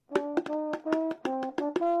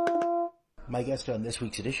My guest on this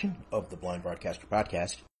week's edition of the Blind Broadcaster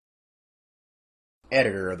Podcast,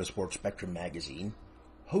 editor of the Sports Spectrum magazine,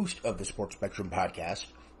 host of the Sports Spectrum podcast,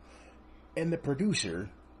 and the producer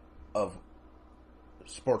of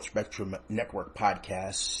Sports Spectrum Network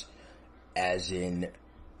podcasts, as in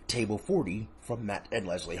Table 40 from Matt and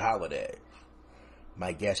Leslie Holiday.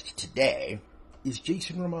 My guest today is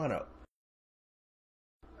Jason Ramano.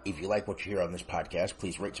 If you like what you hear on this podcast,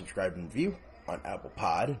 please rate, subscribe, and review on Apple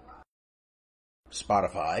Pod,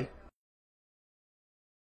 Spotify,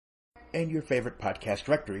 and your favorite podcast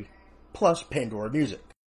directory, plus Pandora Music.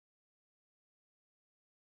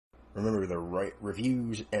 Remember, the right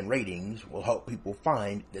reviews and ratings will help people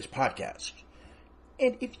find this podcast.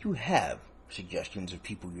 And if you have suggestions of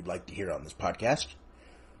people you'd like to hear on this podcast,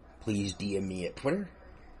 please DM me at Twitter.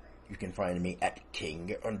 You can find me at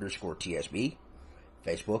king_TSB,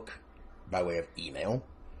 Facebook by way of email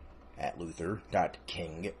at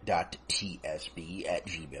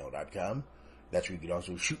luther.king.tsb@gmail.com. That's where you can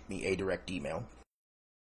also shoot me a direct email.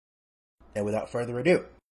 And without further ado,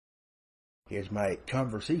 here's my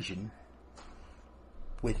conversation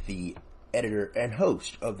with the editor and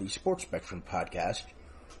host of the Sports Spectrum podcast,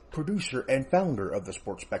 producer and founder of the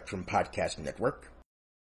Sports Spectrum Podcast Network,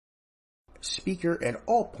 speaker and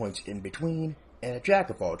all points in between, and a jack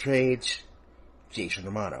of all trades, Jason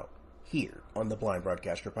Ramano, here on the Blind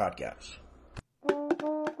Broadcaster Podcast.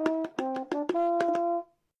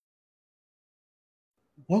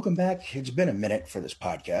 Welcome back. It's been a minute for this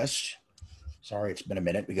podcast. Sorry, it's been a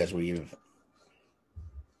minute because we've,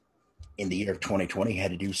 in the year of 2020,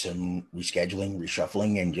 had to do some rescheduling,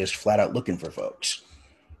 reshuffling, and just flat out looking for folks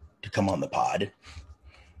to come on the pod.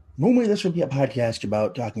 Normally, this would be a podcast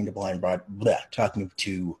about talking to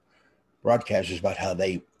broadcasters about how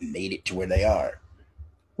they made it to where they are.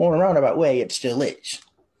 Well, in a roundabout way, it still is,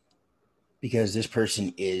 because this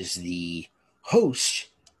person is the host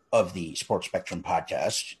of the Sports Spectrum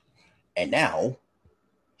podcast, and now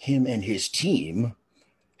him and his team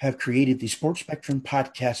have created the Sports Spectrum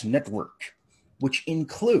Podcast Network, which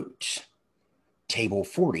includes Table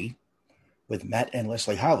 40 with Matt and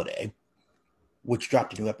Leslie Holiday, which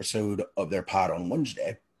dropped a new episode of their pod on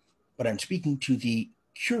Wednesday. But I'm speaking to the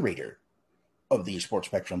curator of the Sports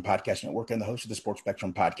Spectrum Podcast Network and the host of the Sports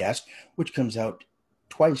Spectrum Podcast, which comes out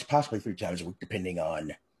twice, possibly 3 times a week, depending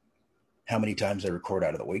on how many times I record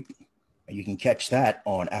out of the week. And you can catch that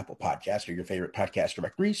on Apple Podcasts or your favorite podcast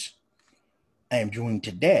directories. I am joined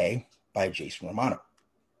today by Jason Ramano.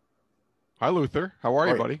 Hi, Luther. How are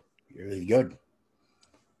you, buddy? You're really good.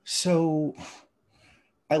 So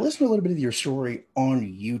I listened to a little bit of your story on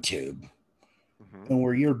YouTube, and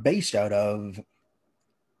where you're based out of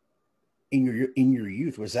in your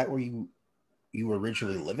youth. Was that where you were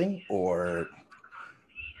originally living, or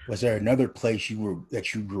was there another place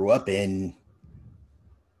that you grew up in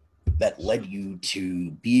that led you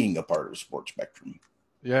to being a part of Sports Spectrum?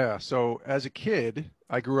 Yeah. So as a kid,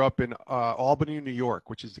 I grew up in Albany, New York,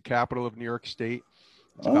 which is the capital of New York State.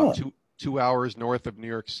 It's about two hours north of New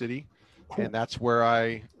York City. Cool. And that's where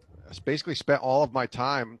I basically spent all of my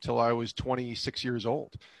time until I was 26 years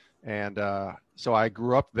old. And so I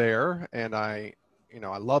grew up there, and I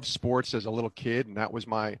loved sports as a little kid, and that was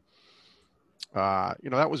my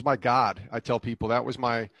that was my God. I tell people that was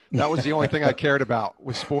the only thing I cared about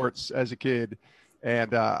was sports as a kid.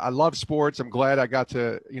 And I love sports. I'm glad I got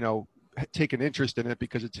to, take an interest in it,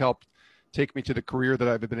 because it's helped take me to the career that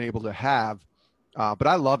I've been able to have. But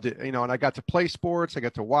I loved it, and I got to play sports. I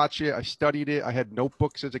got to watch it. I studied it. I had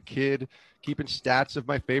notebooks as a kid, keeping stats of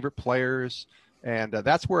my favorite players. And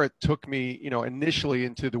that's where it took me, initially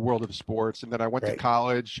into the world of sports. And then I went to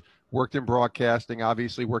college, worked in broadcasting,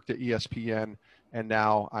 obviously worked at ESPN, and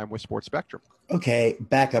now I'm with Sports Spectrum. Okay,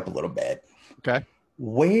 back up a little bit. Okay.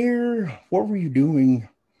 What were you doing?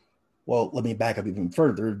 Well, let me back up even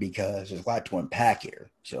further, because there's a lot to unpack here.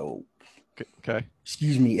 So, okay.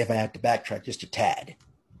 Excuse me if I have to backtrack just a tad.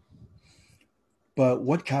 But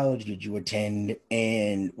what college did you attend,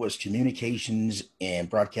 and was communications and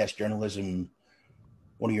broadcast journalism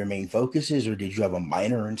one of your main focuses, or did you have a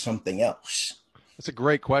minor in something else? That's a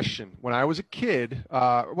great question. When I was a kid,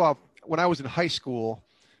 when I was in high school,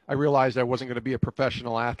 I realized I wasn't going to be a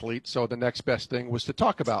professional athlete. So the next best thing was to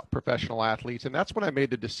talk about professional athletes. And that's when I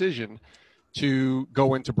made the decision to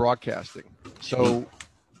go into broadcasting. So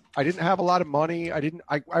I didn't have a lot of money.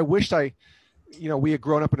 I wished we had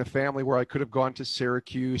grown up in a family where I could have gone to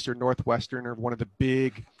Syracuse or Northwestern or one of the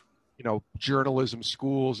big, journalism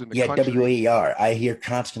schools in the country. WAER. I hear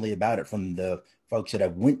constantly about it from the folks that I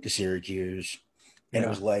went to Syracuse, and it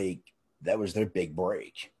was like, that was their big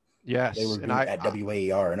break. Yes. They were at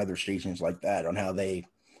WAER and other stations like that on how they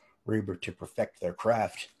were able to perfect their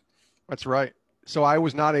craft. That's right. So I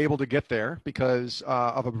was not able to get there because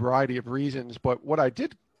of a variety of reasons. But what I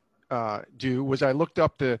did do was I looked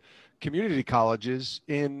up the community colleges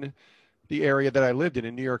in the area that I lived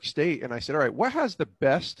in New York State. And I said, all right, what has the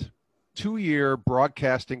best 2-year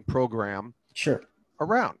broadcasting program Sure.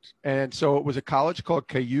 around? And so it was a college called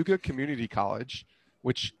Cayuga Community College,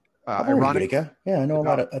 which I've heard of ironically Utica. Yeah, I is know a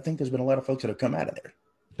lot about of. I think there's been a lot of folks that have come out of there.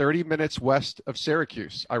 30 minutes west of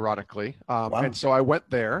Syracuse, ironically. And Wow. so I went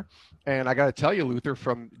there, and I got to tell you, Luther,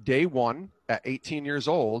 from day one at 18 years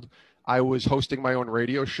old, I was hosting my own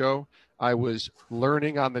radio show. I was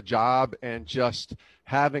learning on the job and just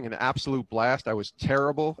having an absolute blast. I was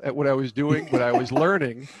terrible at what I was doing, but I was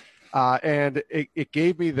learning. And it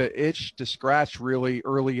gave me the itch to scratch really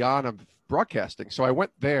early on of broadcasting. So I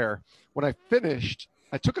went there. When I finished,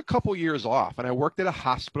 I took a couple years off, and I worked at a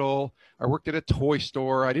hospital. I worked at a toy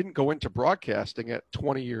store. I didn't go into broadcasting at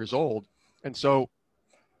 20 years old. And so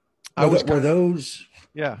I was Were kind of, those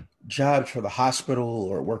yeah. jobs for the hospital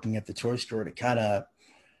or working at the toy store to kind of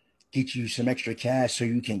get you some extra cash so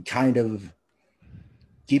you can kind of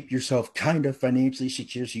keep yourself kind of financially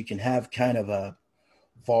secure so you can have kind of a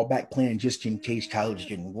fallback plan just in case college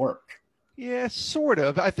didn't work? Yeah, sort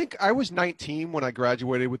of. I think I was 19 when I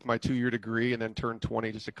graduated with my 2-year degree and then turned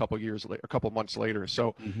 20 just a couple years later, a couple months later.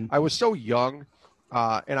 So Mm-hmm. I was so young.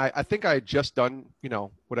 And I think I had just done,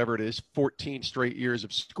 whatever it is, 14 straight years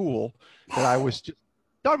of school that I was just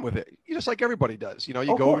done with it. Just like everybody does. You Of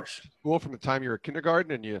go to course. school from the time you're a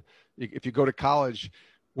kindergarten and if you go to college,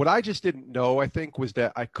 what I just didn't know, I think, was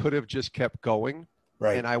that I could have just kept going.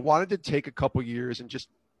 Right. And I wanted to take a couple years and just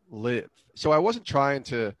live. So I wasn't trying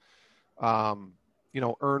to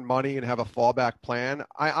earn money and have a fallback plan.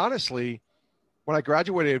 I honestly, when I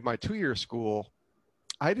graduated my 2-year school,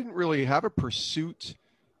 I didn't really have a pursuit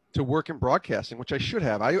to work in broadcasting, which I should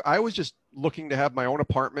have. I was just looking to have my own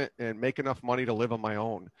apartment and make enough money to live on my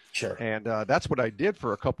own. Sure. And that's what I did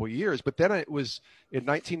for a couple of years. But then it was in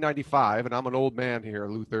 1995, and I'm an old man here,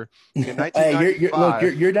 Luther. In Hey, look,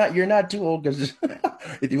 1995. you're not too old because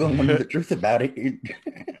if you want to know the truth about it,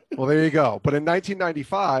 Well, there you go. But in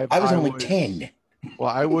 1995, I was only 10. Well,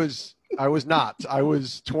 I was not. I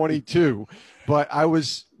was 22, but I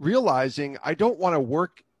was realizing I don't want to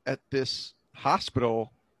work at this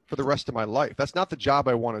hospital for the rest of my life. That's not the job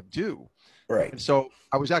I want to do. Right. And so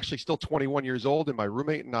I was actually still 21 years old, and my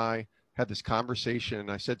roommate and I had this conversation,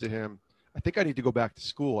 and I said to him, I think I need to go back to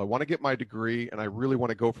school. I want to get my degree, and I really want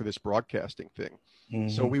to go for this broadcasting thing. Mm-hmm.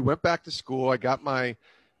 So we went back to school. I got my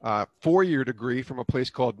 4-year degree from a place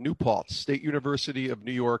called New Paltz, State University of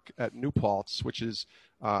New York at New Paltz, which is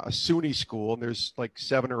a SUNY school. And there's like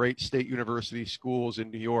 7 or 8 state university schools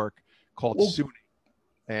in New York called SUNY.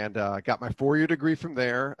 And got my 4-year degree from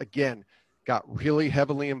there. Again, got really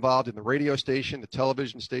heavily involved in the radio station, the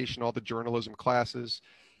television station, all the journalism classes,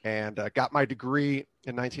 and got my degree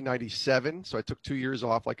in 1997. So I took 2 years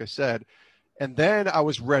off, like I said. And then I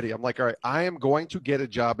was ready. I'm like, all right, I am going to get a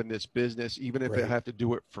job in this business, even if I have to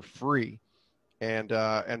do it for free. And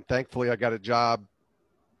thankfully, I got a job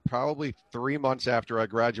probably 3 months after I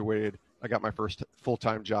graduated. I got my first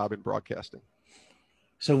full-time job in broadcasting.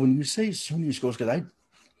 So when you say SUNY schools, because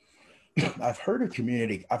I've heard of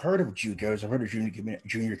I've heard of JUCOs, I've heard of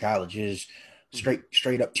junior colleges,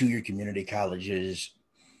 straight up 2-year community colleges.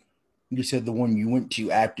 You said the one you went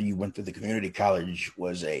to after you went through the community college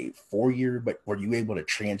was a 4-year, but were you able to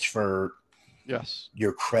transfer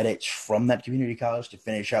your credits from that community college to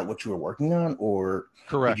finish out what you were working on, or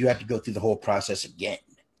Correct. did you have to go through the whole process again?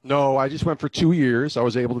 No, I just went for 2 years. I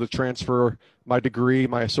was able to transfer my degree,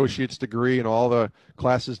 my associate's degree, and all the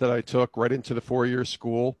classes that I took right into the 4-year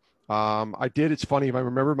school. I did. It's funny. I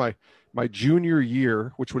remember my junior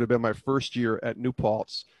year, which would have been my first year at New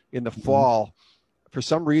Paltz in the fall. For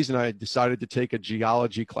some reason, I decided to take a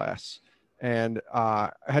geology class, and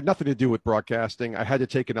it had nothing to do with broadcasting. I had to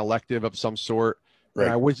take an elective of some sort. Right.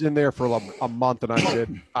 And I was in there for a month, and I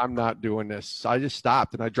said, I'm not doing this. I just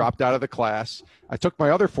stopped, and I dropped out of the class. I took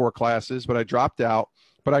my other 4 classes, but I dropped out.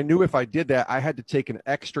 But I knew if I did that, I had to take an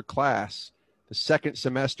extra class the second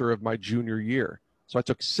semester of my junior year. So I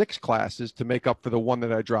took 6 classes to make up for the one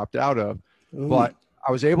that I dropped out of. Ooh. But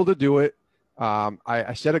I was able to do it.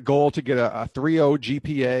 I set a goal to get a 3.0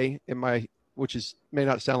 GPA in my, which may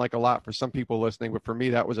not sound like a lot for some people listening, but for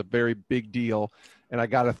me, that was a very big deal. And I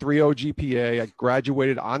got a 3.0 GPA. I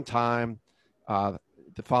graduated on time the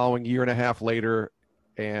following year and a half later.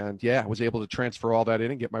 And I was able to transfer all that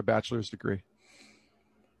in and get my bachelor's degree.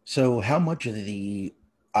 So how much of the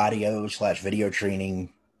audio/video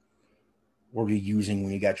training were you using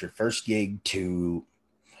when you got your first gig to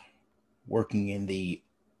working in the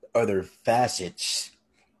other facets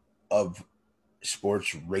of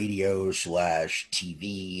sports radio slash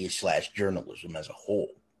TV slash journalism as a whole?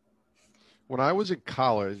 When I was in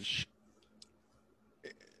college,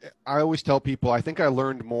 I always tell people I think I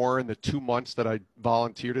learned more in the 2 months that I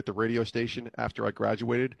volunteered at the radio station after I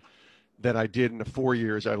graduated than I did in the 4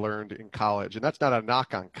 years I learned in college. And that's not a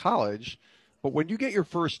knock on college, but when you get your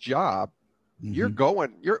first job, Mm-hmm.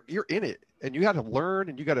 you're in it, and you got to learn,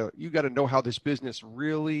 and you got to know how this business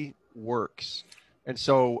really works. And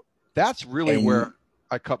so that's really where And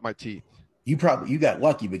I cut my teeth. you got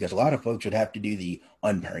lucky because a lot of folks would have to do the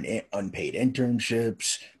unpaid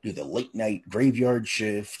internships, do the late night graveyard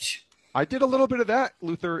shift. I did a little bit of that,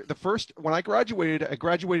 Luther. When I graduated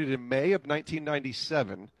in May of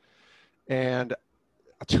 1997, and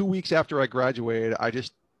 2 weeks after I graduated, I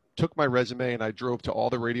just took my resume and I drove to all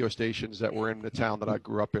the radio stations that were in the town that I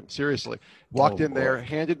grew up in. Seriously, Oh walked in there, boy.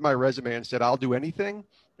 handed my resume, and said, "I'll do anything,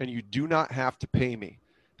 and you do not have to pay me."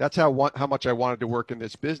 That's how much I wanted to work in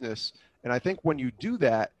this business. And I think when you do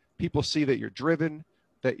that, people see that you're driven,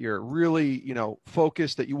 that you're really,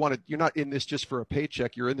 focused, that you're not in this just for a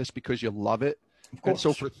paycheck. You're in this because you love it. Of And so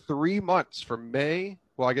course. for 3 months, from May,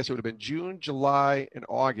 well, I guess it would have been June, July, and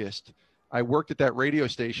August, I worked at that radio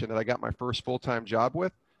station that I got my first full-time job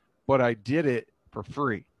with, but I did it for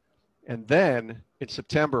free. And then in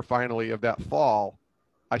September, finally, of that fall,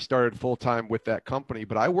 I started full-time with that company.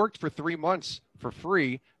 But I worked for 3 months for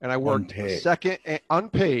free, and I worked a Unpaid. second,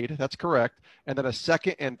 unpaid, that's correct, and then a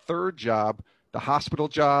second and third job, the hospital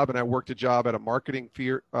job, and I worked a job at a marketing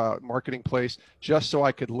place just so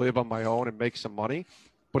I could live on my own and make some money.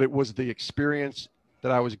 But it was the experience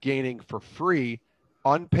that I was gaining for free,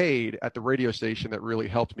 unpaid at the radio station that really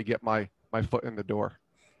helped me get my foot in the door.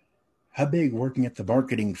 How big working at the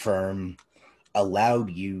marketing firm allowed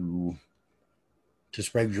you to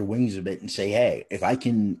spread your wings a bit and say, hey, if I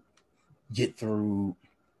can get through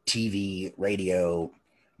TV, radio,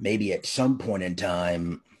 maybe at some point in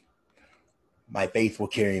time, my faith will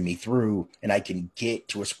carry me through and I can get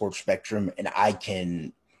to a sports spectrum and I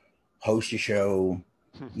can host a show,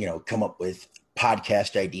 come up with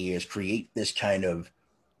podcast ideas, create this kind of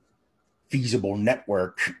feasible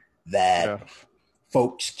network that Yeah.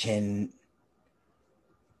 folks can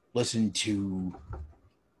listen to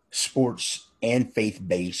sports and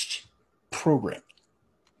faith-based programming.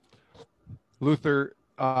 Luther,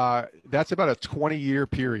 that's about a 20-year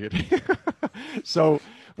period. So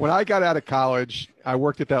when I got out of college, I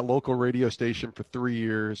worked at that local radio station for 3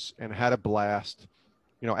 years and had a blast.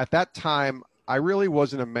 At that time, I really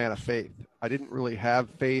wasn't a man of faith. I didn't really have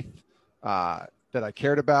faith that I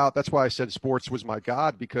cared about. That's why I said sports was my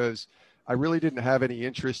God, because I really didn't have any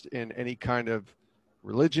interest in any kind of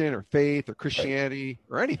religion or faith or Christianity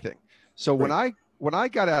or anything. So when Right. I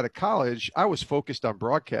got out of college, I was focused on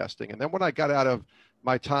broadcasting. And then when I got out of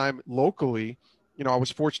my time locally, I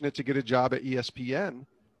was fortunate to get a job at ESPN,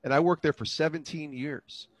 and I worked there for 17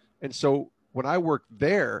 years. And so when I worked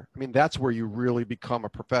there, I mean, that's where you really become a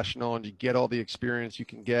professional and you get all the experience you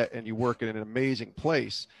can get, and you work in an amazing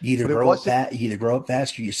place. But it wasn't You either grow up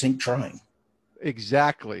fast or you sink trying.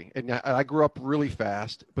 exactly. And I grew up really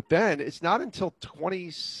fast. But then it's not until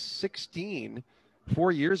 2016,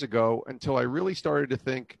 4 years ago, until I really started to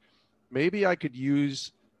think maybe I could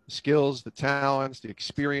use the skills, the talents, the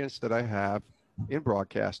experience that I have in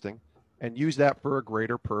broadcasting and use that for a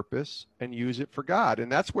greater purpose and use it for God.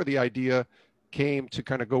 And that's where the idea came to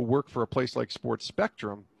kind of go work for a place like Sports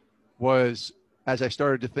Spectrum, was as I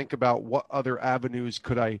started to think about what other avenues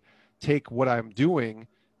could I take what I'm doing,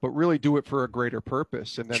 but really do it for a greater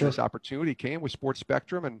purpose. And then Sure. this opportunity came with Sports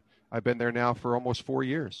Spectrum, and I've been there now for almost 4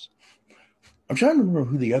 years. I'm trying to remember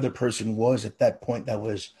who the other person was at that point that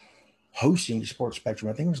was hosting Sports Spectrum.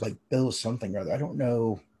 I think it was like Bill something or other. I don't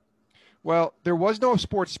know. Well, there was no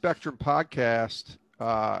Sports Spectrum podcast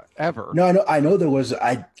ever. No, I know there was.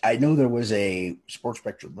 I know there was a Sports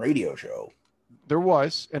Spectrum radio show. There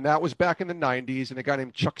was, and that was back in the 90s, and a guy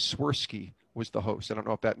named Chuck Swirsky was the host. I don't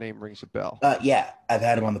know if that name rings a bell. Yeah, I've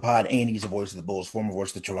had him on the pod, and he's the voice of the Bulls, former voice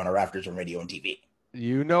of the Toronto Raptors on radio and TV.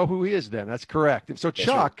 You know who he is then. That's correct. And so Yes,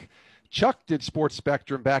 sir. Chuck did Sports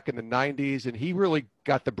Spectrum back in the 90s, and he really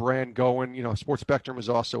got the brand going. Sports Spectrum is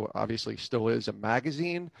also, obviously still is, a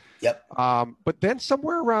magazine. Yep. But then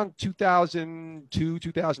somewhere around 2002,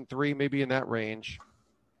 2003, maybe in that range,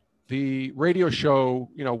 the radio show,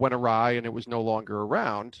 went awry and it was no longer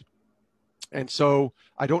around. And so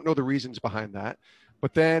I don't know the reasons behind that.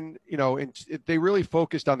 But then, they really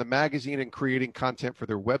focused on the magazine and creating content for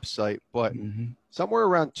their website. But somewhere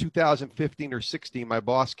around 2015 or 16, my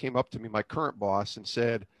boss came up to me, my current boss, and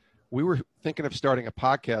said, we were thinking of starting a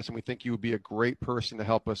podcast, and we think you would be a great person to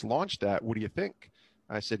help us launch that. What do you think?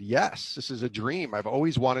 I said, yes, this is a dream. I've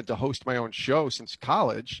always wanted to host my own show since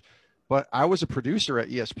college, but I was a producer at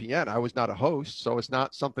ESPN. I was not a host, so it's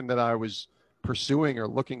not something that I was pursuing or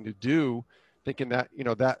looking to do, thinking that,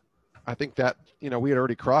 I think that, we had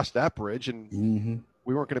already crossed that bridge and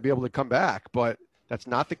we weren't going to be able to come back, but that's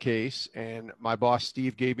not the case. And my boss,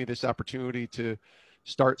 Steve, gave me this opportunity to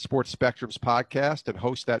start Sports Spectrum's podcast and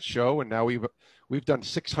host that show. And now we've done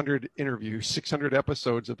 600 interviews, 600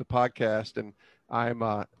 episodes of the podcast, and I'm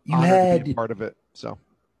honored to be a part of it. So,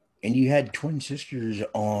 and you had twin sisters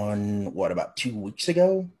on about 2 weeks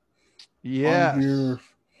ago? Yes. On your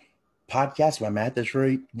podcast, if I'm at this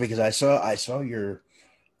right, because I saw your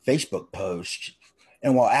Facebook post,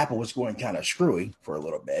 and while Apple was going kind of screwy for a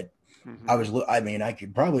little bit, I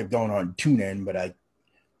could probably have gone on TuneIn, but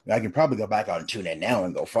I can probably go back on TuneIn now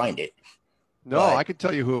and go find it. No, I can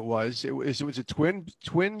tell you who it was. It was a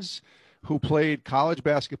twins who played college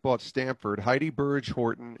basketball at Stanford, Heidi Burge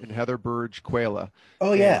Horton and Heather Burge Quayla.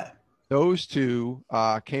 Oh, yeah. Those two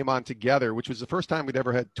came on together, which was the first time we'd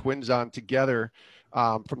ever had twins on together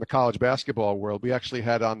from the college basketball world. We actually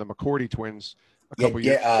had on the McCourty twins a couple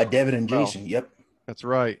years ago. Devin and Jason, yep. That's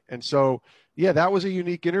right. And so, that was a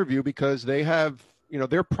unique interview because they have,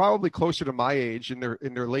 they're probably closer to my age in their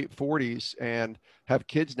late 40s and have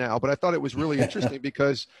kids now. But I thought it was really interesting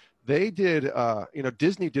because they did,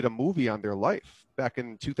 Disney did a movie on their life back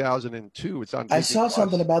in 2002. It's on Disney I saw Plus.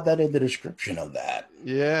 something about that in the description of that.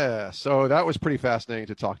 Yeah. So that was pretty fascinating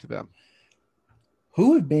to talk to them.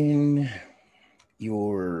 Who have been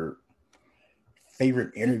your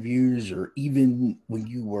favorite interviews, or even when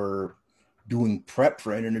you were doing prep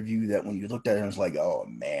for an interview, that when you looked at it and was like, oh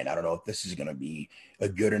man, I don't know if this is going to be a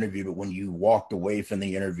good interview, but when you walked away from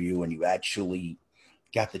the interview and you actually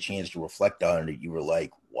got the chance to reflect on it, you were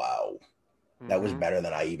like, wow, that was better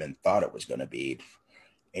than I even thought it was going to be.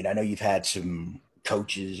 And I know you've had some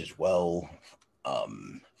coaches as well. I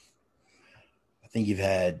think you've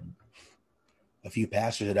had a few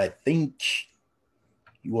pastors, and I think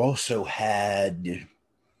you also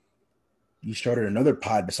you started another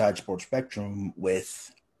pod besides Sports Spectrum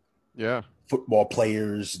with football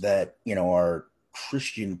players that, are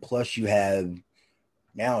Christian. Plus you have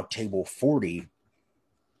now Table 40.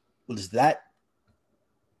 Was that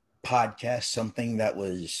podcast something that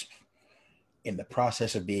was in the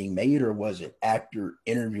process of being made, or was it after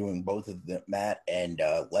interviewing both of them, Matt and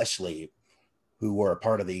Leslie, who were a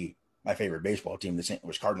part of my favorite baseball team, the St.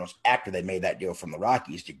 Louis Cardinals, after they made that deal from the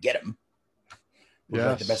Rockies to get him? It was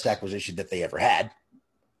like the best acquisition that they ever had.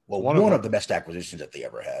 Well, one of the best acquisitions that they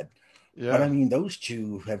ever had. Yeah. But I mean, those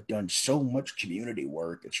two have done so much community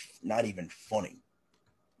work. It's not even funny.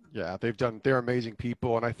 Yeah, they're amazing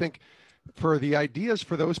people. And I think for the ideas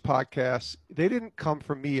for those podcasts, they didn't come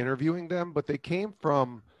from me interviewing them, but they came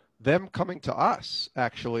from them coming to us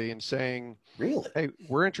actually and saying, really, hey,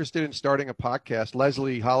 we're interested in starting a podcast.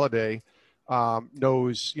 Leslie Holiday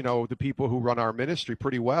knows, the people who run our ministry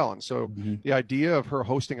pretty well. And so the idea of her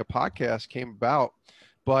hosting a podcast came about,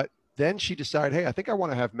 but then she decided, hey, I think I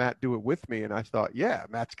want to have Matt do it with me. And I thought, yeah,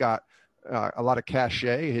 Matt's got a lot of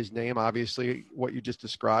cachet. His name, obviously, what you just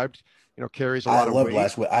described, carries a lot of weight.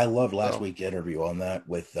 I loved last week's interview on that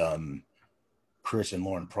with Chris and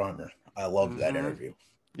Lauren Pronger. I loved that interview.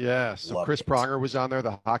 Yeah, so Chris Pronger was on there,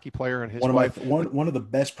 the hockey player, and his wife. One of the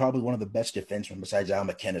best defensemen besides Al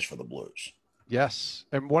McInnes for the Blues. Yes,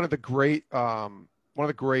 and one of the great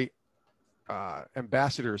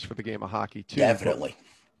ambassadors for the game of hockey too. Definitely.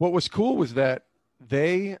 But what was cool was that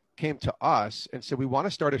they came to us and said, we want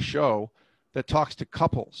to start a show that talks to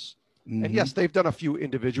couples. And yes, they've done a few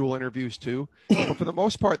individual interviews too, but for the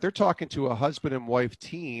most part, they're talking to a husband and wife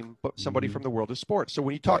team, but somebody from the world of sports. So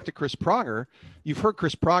when you talk to Chris Pronger, you've heard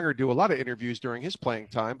Chris Pronger do a lot of interviews during his playing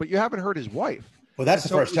time, but you haven't heard his wife. Well, that's the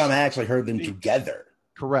first time I actually heard them together.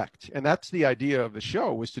 Correct. And that's the idea of the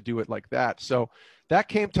show, was to do it like that. So that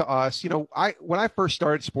came to us. When I first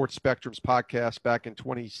started Sports Spectrum's podcast back in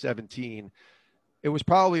 2017, it was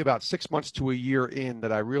probably about 6 months to a year in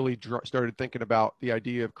that I really started thinking about the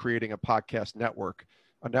idea of creating a podcast network,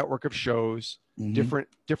 a network of shows, different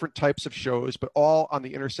types of shows, but all on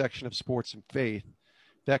the intersection of sports and faith.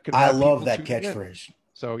 I love that catchphrase.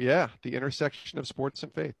 So yeah, the intersection of sports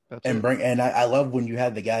and faith. I love when you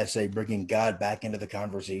had the guy say bringing God back into the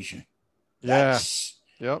conversation. That's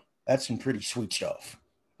some pretty sweet stuff.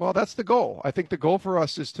 Well, that's the goal. I think the goal for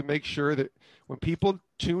us is to make sure that when people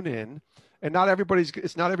tune in, and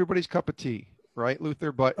it's not everybody's cup of tea, right,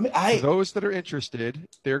 Luther? But for those that are interested,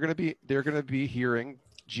 they're going to be hearing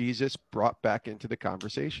Jesus brought back into the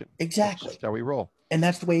conversation. Exactly. That's how we roll. And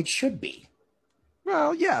that's the way it should be.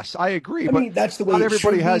 Well, yes, I agree, I but mean, that's the way not it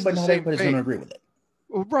everybody should be, has but the not same everybody's going to faith. agree with it.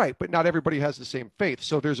 Well, right, but not everybody has the same faith.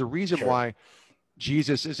 So there's a reason Sure. why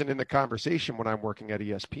Jesus isn't in the conversation when I'm working at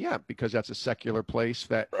ESPN, because that's a secular place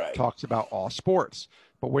that Right. talks about all sports.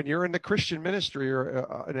 But when you're in the Christian ministry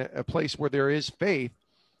or in a place where there is faith,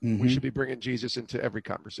 we Mm-hmm. should be bringing Jesus into every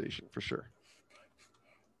conversation for sure.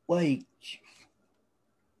 Like,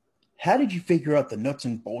 how did you figure out the nuts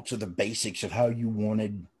and bolts of the basics of how you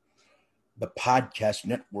wanted the podcast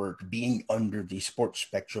network being under the Sports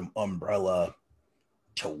Spectrum umbrella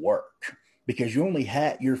to work? Because you only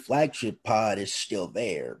had your flagship pod is still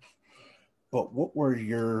there. But what were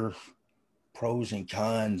your pros and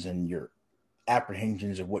cons and your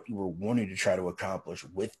apprehensions of what you were wanting to try to accomplish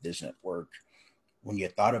with this network when you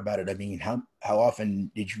thought about it? I mean, how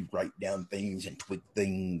often did you write down things and tweak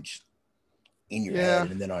things in your Yeah.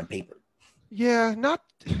 head and then on paper? Yeah,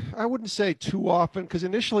 I wouldn't say too often, because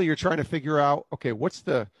initially you're trying to figure out, okay, what's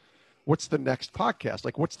the next podcast?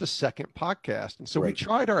 Like, what's the second podcast? And so we Right.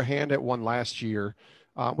 tried our hand at one last year,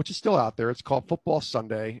 which is still out there. It's called Football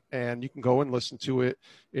Sunday, and you can go and listen to it.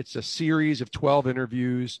 It's a series of 12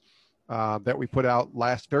 interviews that we put out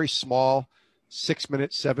very small,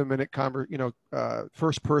 6-minute, 7-minute,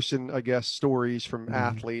 first person, I guess, stories from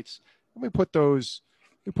athletes. And we put those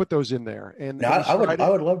in there. And now, I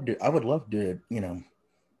would love to,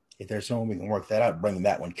 if there's someone we can work that out, bring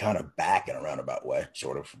that one kind of back in a roundabout way,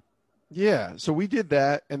 sort of. Yeah, so we did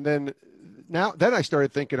that, and then I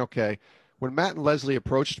started thinking, okay, when Matt and Leslie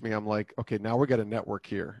approached me, I'm like, okay, now we got a network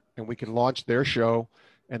here, and we can launch their show,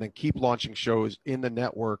 and then keep launching shows in the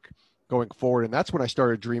network going forward. And that's when I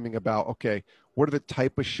started dreaming about, okay, what are the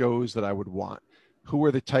type of shows that I would want? Who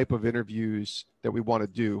are the type of interviews that we want to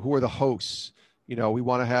do? Who are the hosts?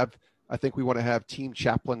 I think we want to have team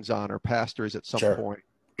chaplains on or pastors at some point.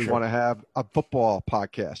 We want to have a football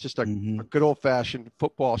podcast, just a good old-fashioned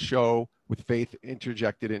football show with faith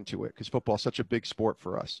interjected into it, because football is such a big sport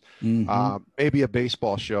for us. Maybe a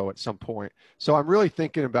baseball show at some point. So I'm really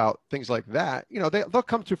thinking about things like that. They'll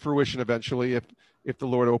come to fruition eventually if the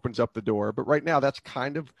Lord opens up the door. But right now, that's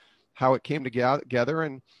kind of how it came together.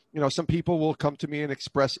 And, some people will come to me and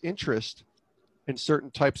express interest in certain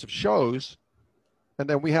types of shows. And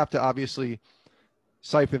then we have to obviously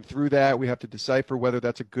siphon through that. We have to decipher whether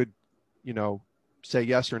that's a good, say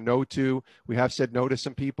yes or no to. We have said no to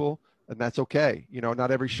some people, and that's okay. Not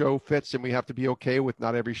every show fits, and we have to be okay with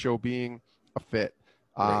not every show being a fit,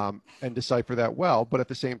 and decipher that well. But at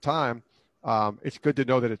the same time, it's good to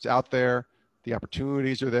know that it's out there. The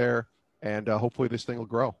opportunities are there, and hopefully this thing will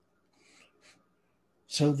grow.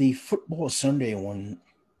 So the Football Sunday one,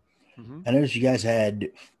 I noticed you guys had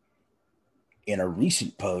in a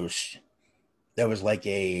recent post, there was like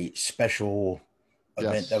a special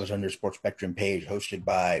event that was on their Sports Spectrum page hosted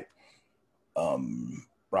by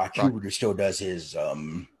Brock Hubert, who still does his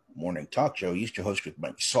morning talk show. He used to host with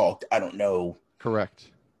Mike Salk. I don't know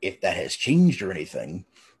if that has changed or anything.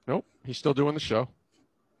 Nope. He's still doing the show.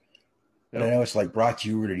 But I know it's like Brock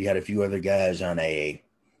Hubert, and you had a few other guys on a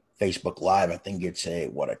Facebook Live. I think it's a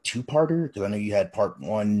two-parter, because I know you had part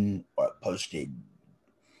one posted.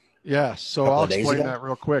 Yeah, so I'll explain that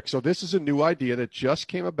real quick. So this is a new idea that just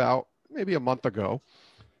came about maybe a month ago.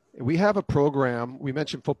 We have a program. We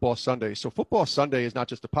mentioned Football Sunday. So Football Sunday is not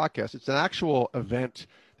just a podcast. It's an actual event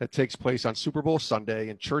that takes place on Super Bowl Sunday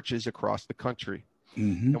in churches across the country.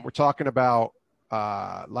 And we're talking about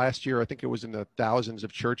last year, I think it was in the thousands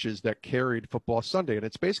of churches that carried Football Sunday. And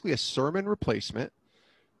it's basically a sermon replacement.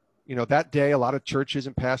 That day, a lot of churches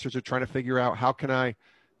and pastors are trying to figure out how can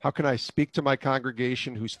I speak to my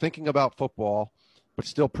congregation who's thinking about football, but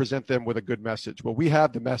still present them with a good message? Well, we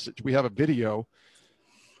have the message. We have a video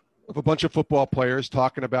of a bunch of football players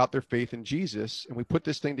talking about their faith in Jesus, and we put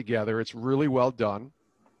this thing together. It's really well done,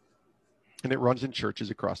 and it runs in churches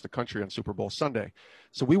across the country on Super Bowl Sunday.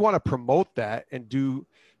 So we want to promote that and do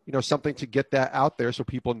something to get that out there so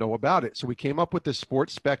people know about it. So we came up with this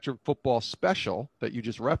Sports Spectrum football special that you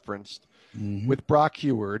just referenced with Brock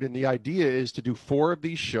Heward. And the idea is to do 4 of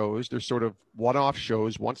these shows. They're sort of one-off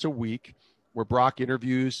shows once a week where Brock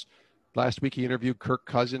interviews. Last week he interviewed Kirk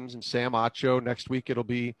Cousins and Sam Acho. Next week it'll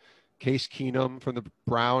be Case Keenum from the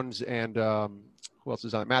Browns and who else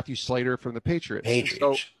is on it? Matthew Slater from the Patriots.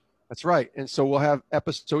 So, that's right. And so we'll have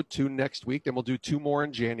episode 2 next week. Then we'll do 2 more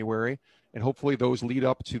in January. And hopefully those lead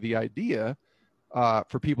up to the idea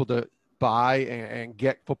for people to buy and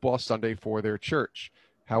get Football Sunday for their church.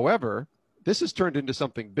 However, this has turned into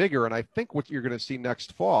something bigger, and I think what you're going to see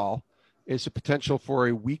next fall is a potential for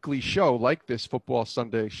a weekly show like this Football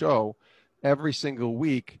Sunday show every single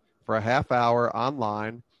week for a half hour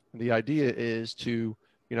online And the idea is to,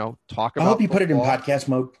 talk I hope about you put it in football. podcast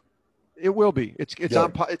mode. It will be. It's Good.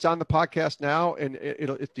 on the podcast now, and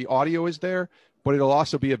the audio is there, but it'll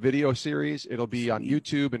also be a video series. It'll be on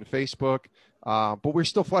YouTube and Facebook. But we're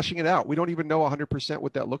still fleshing it out. We don't even know 100%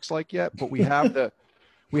 what that looks like yet, but we have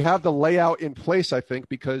the layout in place, I think,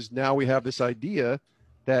 because now we have this idea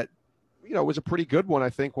that, was a pretty good one, I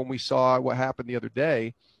think, when we saw what happened the other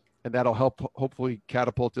day, and that'll help hopefully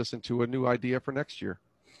catapult us into a new idea for next year.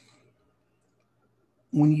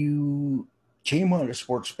 When you came on the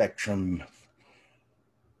Sports Spectrum,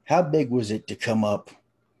 how big was it to come up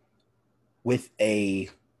with a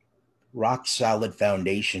rock solid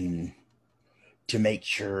foundation to make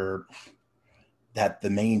sure that the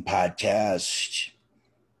main podcast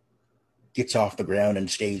gets off the ground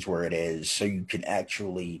and stays where it is, so you can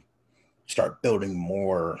actually start building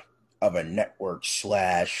more of a network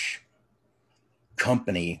 /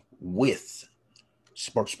 company with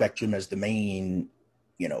Sports Spectrum as the main,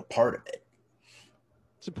 part of it?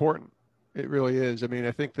 It's important. It really is. I mean,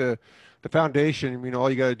 I think the foundation, all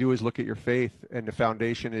you got to do is look at your faith, and the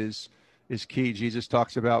foundation is key. Jesus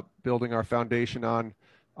talks about building our foundation on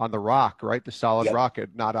the rock, right? The solid Yep. rock,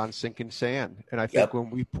 not on sinking sand. And I think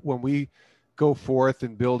when we go forth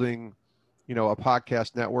in building, a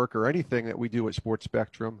podcast network or anything that we do at Sports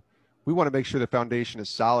Spectrum, we want to make sure the foundation is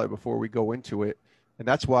solid before we go into it. And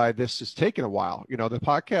that's why this has taken a while. The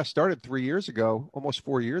podcast started 3 years ago, almost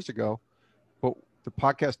 4 years ago, but the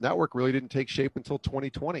podcast network really didn't take shape until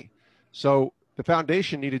 2020. So the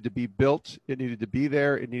foundation needed to be built. It needed to be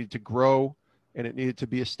there. It needed to grow, and it needed to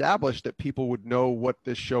be established that people would know what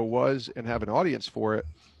this show was and have an audience for it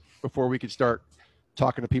before we could start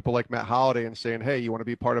talking to people like Matt Holliday and saying, hey, you want to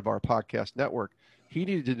be part of our podcast network? He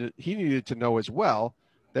needed to know as well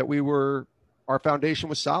that our foundation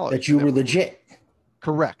was solid. That you were legit.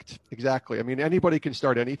 Correct. Exactly. I mean, anybody can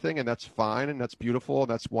start anything, and that's fine, and that's beautiful, and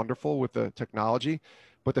that's wonderful with the technology,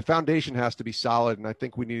 but the foundation has to be solid, and I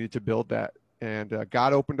think we needed to build that. And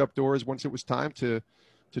God opened up doors once it was time to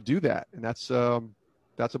do that, and that's a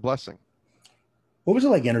blessing. What was it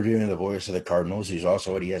like interviewing the voice of the Cardinals, who's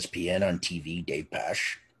also at ESPN on TV, Dave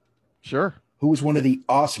Pasch? Sure. Who was one of the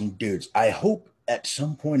awesome dudes. I hope at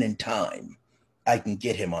some point in time I can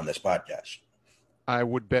get him on this podcast. I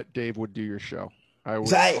would bet Dave would do your show. I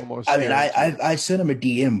sent him a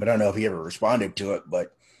DM, but I don't know if he ever responded to it.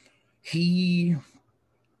 But he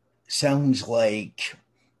sounds like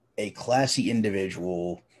a classy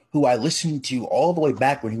individual who I listened to all the way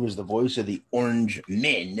back when he was the voice of the Orange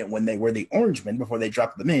Men, when they were the Orange Men before they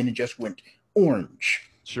dropped the Men and just went orange.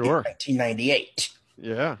 Sure. In 1998.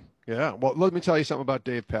 Yeah. Well, let me tell you something about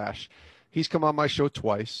Dave Pasch. He's come on my show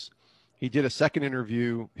twice. He did a second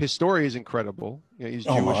interview. His story is incredible. He's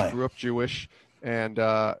Jewish, grew up Jewish. And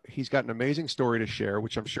he's got an amazing story to share,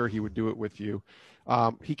 which I'm sure he would do it with you.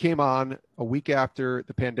 He came on a week after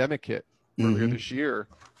the pandemic hit earlier this year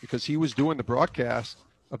because he was doing the broadcast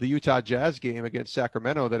of the Utah Jazz game against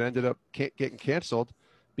Sacramento that ended up getting canceled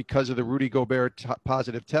because of the Rudy Gobert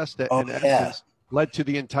positive test that in essence led to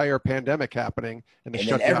the entire pandemic happening. And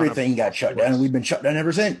then everything got shut down. We've been shut down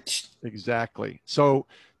ever since. Exactly. So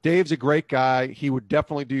Dave's a great guy. He would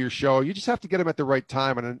definitely do your show. You just have to get him at the right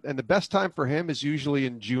time. And the best time for him is usually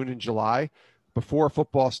in June and July before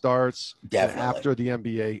football starts and after the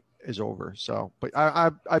NBA is over. So, but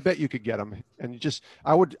I bet you could get him. And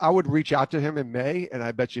I would reach out to him in May, and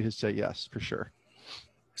I bet you he'd say yes for sure.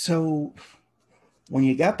 So when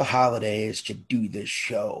you got the holidays to do this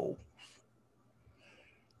show,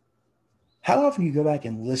 how often do you go back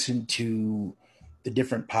and listen to the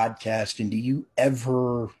different podcasts, and do you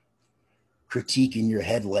ever critique in your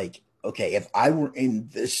head like, okay, if I were in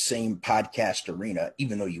this same podcast arena,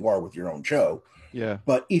 even though you are with your own show,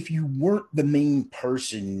 but if you weren't the main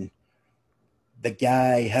person, the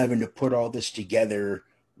guy having to put all this together,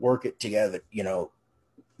 work it together,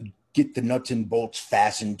 get the nuts and bolts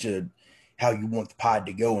fastened to how you want the pod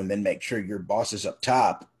to go, and then make sure your bosses up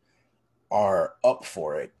top are up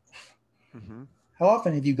for it. Mm-hmm. How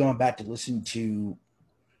often have you gone back to listen to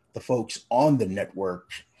the folks on the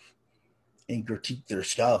network and critique their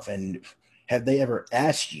stuff? And have they ever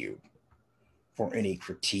asked you for any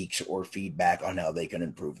critiques or feedback on how they can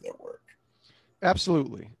improve their work?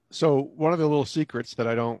 Absolutely. So one of the little secrets that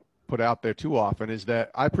I don't put out there too often is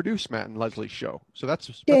that I produce Matt and Leslie's show. So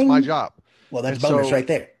that's my job. Well, that's bonus right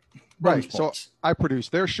there. Right. So I produce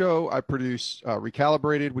their show. I produce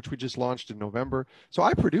Recalibrated, which we just launched in November. So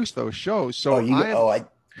I produce those shows. So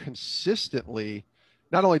consistently,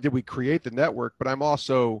 not only did we create the network, but I'm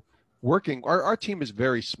also working. Our team is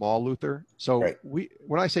very small, Luther. So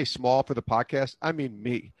when I say small for the podcast, I mean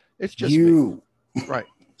me. It's just you. Me. Right.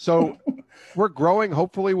 So we're growing.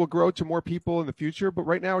 Hopefully we'll grow to more people in the future, but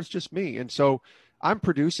right now it's just me. And so I'm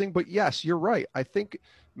producing, but yes, you're right. I think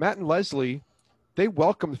Matt and Leslie, they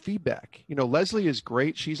welcome feedback. Leslie is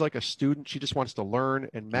great. She's like a student. She just wants to learn.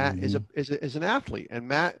 And Matt is Mm-hmm. is an athlete.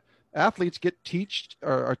 And athletes get teached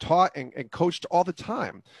or are taught and coached all the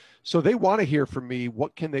time. So they want to hear from me.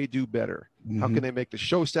 What can they do better? How Mm-hmm. can they make the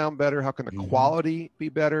show sound better? How can the Mm-hmm. quality be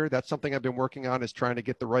better? That's something I've been working on, is trying to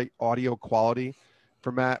get the right audio quality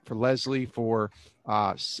for Matt, for Leslie, for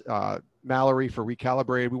Mallory, for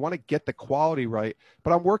Recalibrated. We want to get the quality right,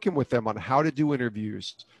 but I'm working with them on how to do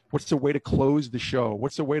interviews. What's the way to close the show?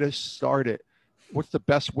 What's the way to start it? What's the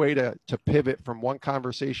best way to pivot from one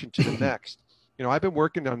conversation to the next? I've been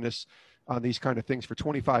working on these kind of things for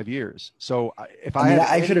 25 years. So if I I mean, have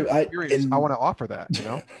I should any have. experience, I want to offer that.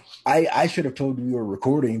 I should have told you we were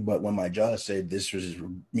recording, but when my jaw said this was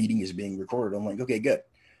meeting is being recorded, I'm like, okay, good.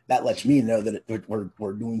 That lets me know that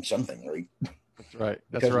we're doing something right. That's right.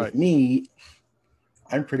 That's Because with right. me,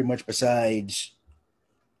 I'm pretty much besides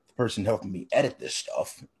the person helping me edit this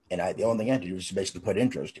stuff, and the only thing I had to do was basically put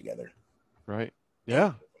intros together Right. and Yeah.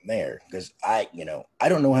 go from there. Because I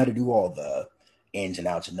don't know how to do all the ins and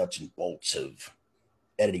outs and nuts and bolts of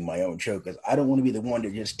editing my own show, because I don't want to be the one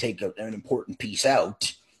to just take an important piece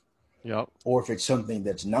out, Yep. or if it's something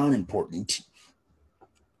that's non-important,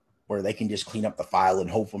 where they can just clean up the file and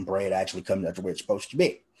hope and pray it actually comes out the way it's supposed to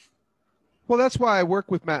be. Well, that's why I work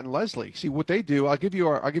with Matt and Leslie. See what they do. I'll give you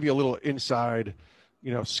a little inside,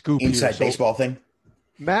 scoop here. Inside So baseball thing,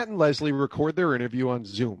 Matt and Leslie record their interview on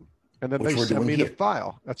Zoom, and then which they we're send doing me the here.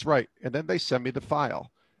 file. That's right. And then they send me the file,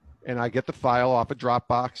 and I get the file off a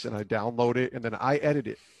Dropbox, and I download it, and then I edit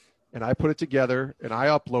it, and I put it together, and I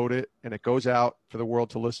upload it, and it goes out for the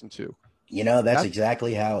world to listen to. That's That's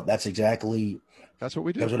exactly how. That's exactly that's what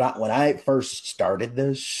we because do. when I first started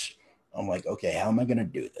this, I'm like, okay, how am I going to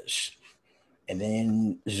do this? And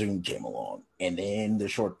then Zoom came along, and then the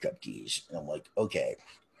shortcut keys, and I'm like, okay,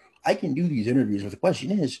 I can do these interviews, but the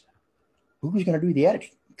question is, who's going to do the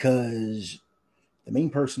editing? Because the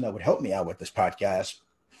main person that would help me out with this podcast,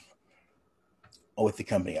 or with the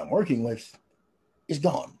company I'm working with, is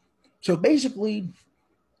gone. So basically,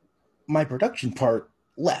 my production part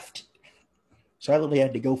left. So I literally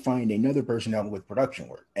had to go find another person out with production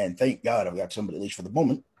work. And thank God I've got somebody, at least for the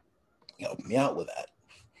moment, helping me out with that.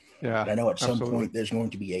 Yeah, But I know at some absolutely. point there's going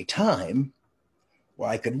to be a time where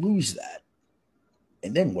I could lose that.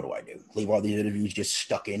 And then what do I do? Leave all these interviews just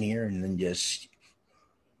stuck in here and then just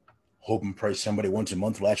hope and pray somebody once a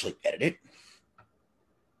month will actually edit it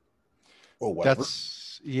or whatever.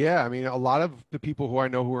 Yeah. I mean, a lot of the people who I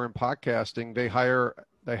know who are in podcasting, they hire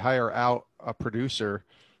out a producer,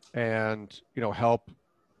 and help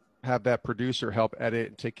have that producer help edit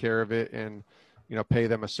and take care of it, and pay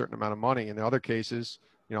them a certain amount of money. In other cases,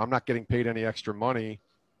 I'm not getting paid any extra money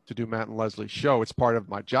to do Matt and Leslie's show. It's part of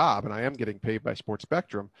my job, and I am getting paid by Sports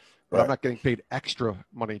Spectrum, but I'm Right. not getting paid extra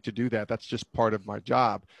money to do that. That's just part of my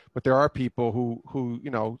job. But there are people who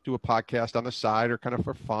do a podcast on the side or kind of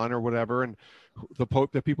for fun or whatever, and the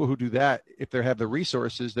people who do that, if they have the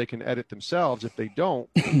resources, they can edit themselves. If they don't,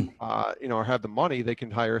 or have the money, they can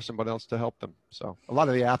hire somebody else to help them. So a lot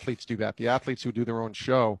of the athletes do that. The athletes who do their own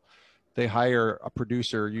show, they hire a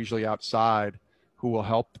producer, usually outside, who will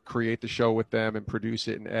help create the show with them and produce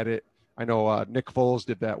it and edit. I know Nick Foles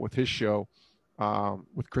did that with his show,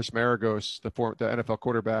 with Chris Maragos, the NFL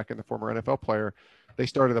quarterback and the former NFL player. They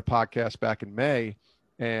started a podcast back in May,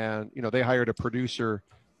 and they hired a producer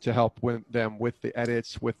to help them with the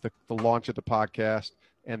edits, with the launch of the podcast,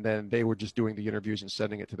 and then they were just doing the interviews and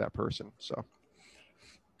sending it to that person.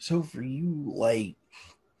 So for you, like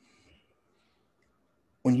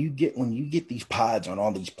when you get these pods on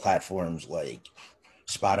all these platforms like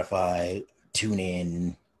Spotify,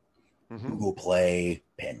 TuneIn, Mm-hmm. Google Play,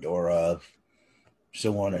 Pandora,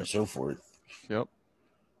 so on and so forth, Yep.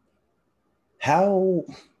 how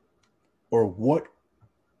or what,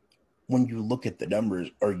 when you look at the numbers,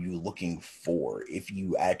 are you looking for, if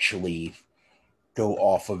you actually go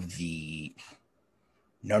off of the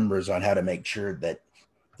numbers on how to make sure that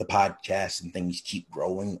the podcasts and things keep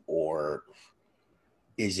growing, or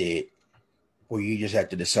is it where you just have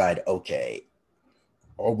to decide, okay,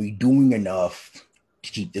 are we doing enough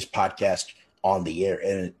to keep this podcast on the air,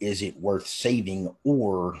 and is it worth saving,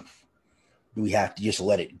 or do we have to just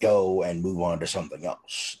let it go and move on to something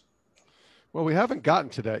else? Well, we haven't gotten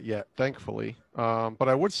to that yet, thankfully. But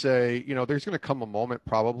I would say, there's going to come a moment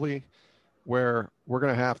probably where we're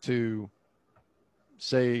going to have to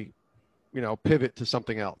say, pivot to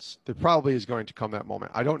something else. There probably is going to come that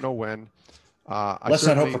moment. I don't know when. I Let's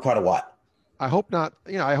not hope for certainly, quite a while. I hope not.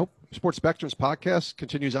 I hope Sports Spectrum's podcast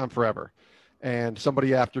continues on forever, and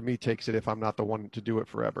somebody after me takes it if I'm not the one to do it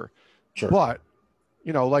forever. Sure. But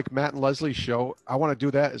like Matt and Leslie's show, I want to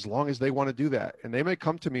do that as long as they want to do that, and they may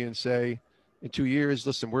come to me and say, in 2 years,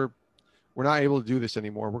 listen, we're not able to do this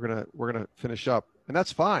anymore. We're gonna finish up, and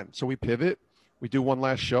that's fine. So we pivot, we do one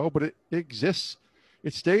last show, but it exists.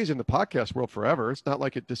 It stays in the podcast world forever. It's not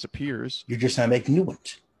like it disappears. You're just not making new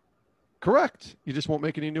ones. Correct. You just won't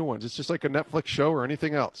make any new ones. It's just like a Netflix show or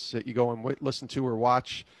anything else that you go and listen to or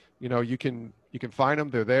watch. You can find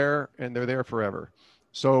them. They're there, and they're there forever.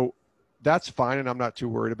 So that's fine, and I'm not too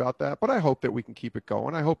worried about that. But I hope that we can keep it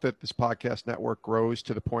going. I hope that this podcast network grows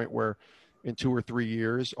to the point where in 2 or 3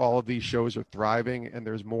 years, all of these shows are thriving, and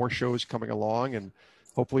there's more shows coming along, and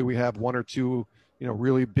hopefully we have 1 or 2,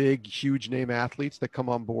 really big, huge name athletes that come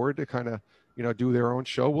on board to kind of, do their own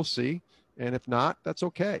show. We'll see. And if not, that's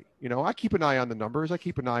okay. I keep an eye on the numbers. I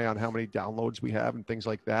keep an eye on how many downloads we have and things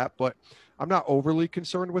like that. But I'm not overly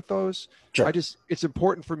concerned with those. Sure. It's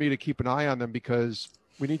important for me to keep an eye on them because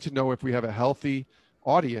we need to know if we have a healthy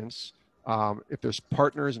audience. If there's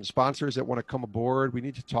partners and sponsors that want to come aboard, we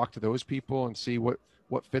need to talk to those people and see what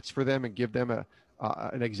fits for them and give them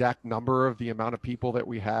an exact number of the amount of people that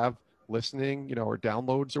we have listening, or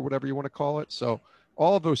downloads or whatever you want to call it. So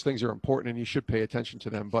all of those things are important and you should pay attention to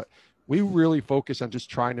them. But we really focus on just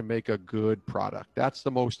trying to make a good product. That's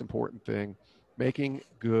the most important thing, making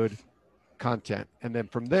good content. And then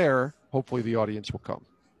from there, hopefully the audience will come.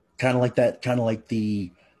 Kind of like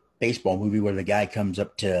the baseball movie where the guy comes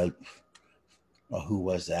up to, who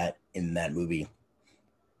was that in that movie?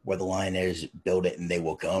 Where the line is, build it and they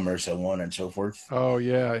will come, or so on and so forth. Oh,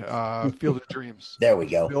 yeah. Field of Dreams. There we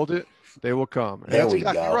go. Build it, they will come. And there that's we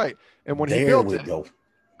exactly go. Right. And when there he built we it, go.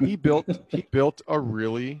 he built a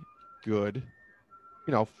really good,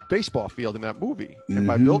 baseball field in that movie. And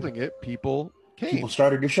by building it, people came. People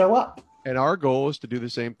started to show up. And our goal is to do the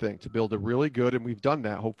same thing, to build a really good, and we've done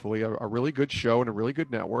that, hopefully, a really good show and a really good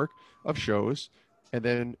network of shows. And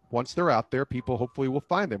then once they're out there, people hopefully will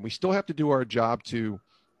find them. We still have to do our job to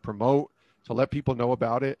promote, to let people know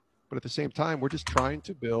about it. But at the same time, we're just trying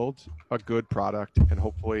to build a good product, and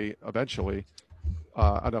hopefully, eventually,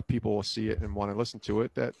 enough people will see it and want to listen to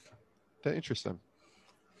it that interests them.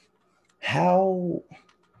 How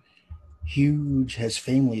huge has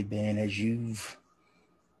family been as you've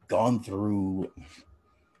gone through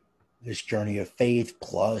this journey of faith,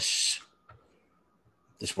 plus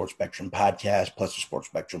the Sports Spectrum podcast, plus the Sports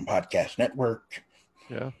Spectrum podcast network?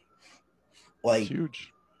 Yeah. Like, it's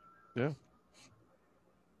huge. Yeah.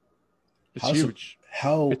 It's how huge.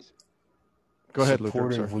 Go ahead, Luke.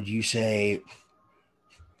 Supportive would you say,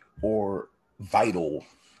 or vital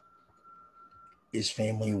is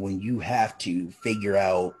family when you have to figure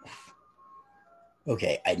out,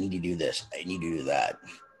 okay, I need to do this, I need to do that?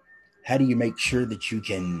 How do you make sure that you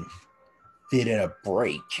can fit in a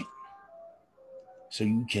break so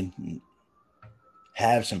you can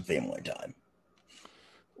have some family time?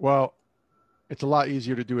 Well, it's a lot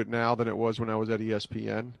easier to do it now than it was when I was at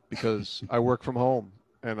ESPN because I work from home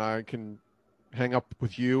and I can hang up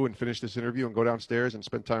with you and finish this interview and go downstairs and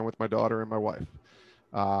spend time with my daughter and my wife.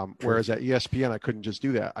 Whereas at ESPN, I couldn't just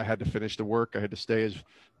do that. I had to finish the work. I had to stay as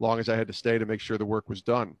long as I had to stay to make sure the work was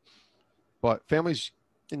done. But family's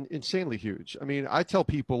insanely huge. I mean, I tell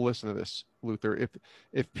people, listen to this, Luther,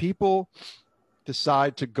 if people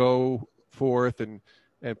decide to go forth and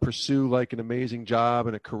pursue like an amazing job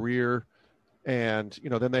and a career, and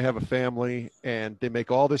then they have a family and they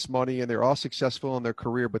make all this money and they're all successful in their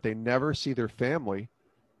career, but they never see their family,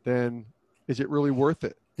 then is it really worth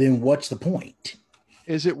it? Then what's the point?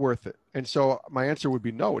 Is it worth it? And so my answer would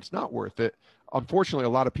be no, it's not worth it. Unfortunately, a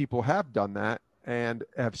lot of people have done that and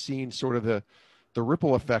have seen sort of the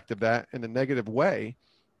ripple effect of that in a negative way,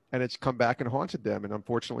 and it's come back and haunted them. And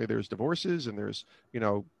unfortunately, there's divorces and there's,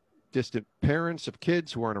 distant parents of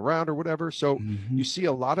kids who aren't around or whatever. So you see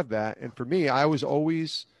a lot of that. And for me, I was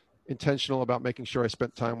always intentional about making sure I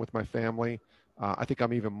spent time with my family. I think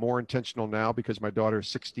I'm even more intentional now because my daughter is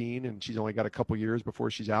 16 and she's only got a couple years before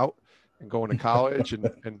she's out and going to college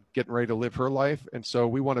and getting ready to live her life. And so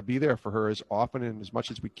we want to be there for her as often and as much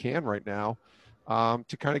as we can right now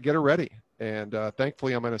to kind of get her ready. And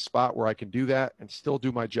thankfully, I'm in a spot where I can do that and still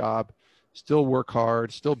do my job, still work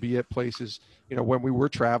hard, still be at places. When we were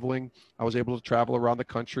traveling, I was able to travel around the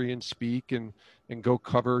country and speak and go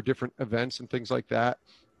cover different events and things like that.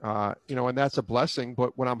 And that's a blessing.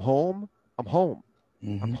 But when I'm home, I'm home.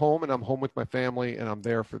 I'm home and I'm home with my family and I'm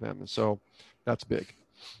there for them. And so that's big.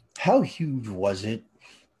 How huge was it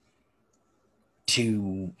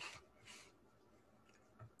to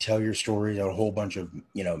tell your stories at a whole bunch of,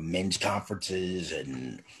 men's conferences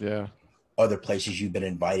and Yeah. other places you've been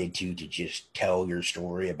invited to just tell your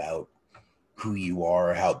story about who you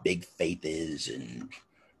are, how big faith is, and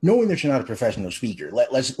knowing that you're not a professional speaker.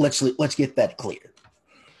 Let's get that clear.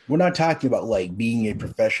 We're not talking about like being a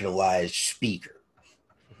professionalized speaker,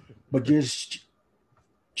 but just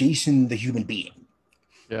Jason the human being.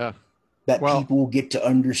 Yeah. That Well, people get to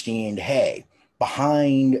understand, hey,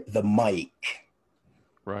 behind the mic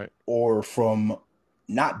right. or from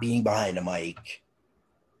not being behind a mic,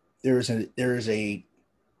 there is a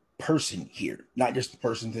person here, not just a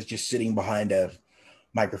person that's just sitting behind a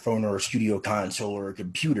microphone or a studio console or a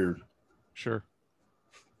computer. Sure.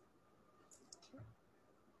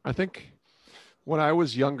 I think when I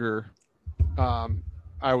was younger, um,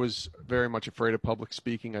 I was very much afraid of public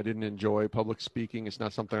speaking. I didn't enjoy public speaking. It's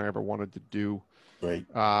not something I ever wanted to do. Right.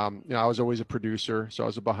 I was always a producer, so I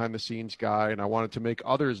was a behind the scenes guy, and I wanted to make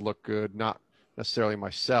others look good, not necessarily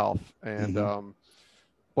myself. And Mm-hmm.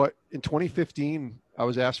 but in 2015, I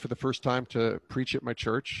was asked for the first time to preach at my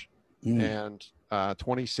church, Mm. and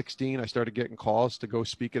 2016, I started getting calls to go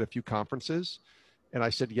speak at a few conferences, and I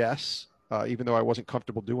said yes, even though I wasn't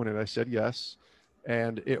comfortable doing it. I said yes,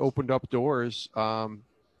 and it opened up doors.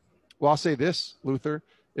 Well, I'll say this, Luther: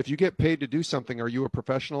 if you get paid to do something, are you a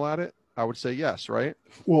professional at it? I would say yes, right?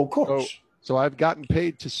 Well, of So, course. so I've gotten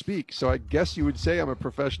paid to speak. So I guess you would say I'm a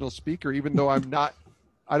professional speaker, even though I'm not.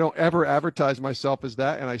 I don't ever advertise myself as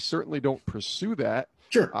that, and I certainly don't pursue that.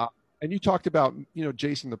 Sure. Uh, and you talked about,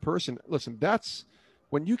 Jason the person. Listen, that's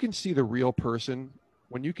when you can see the real person,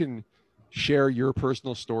 when you can share your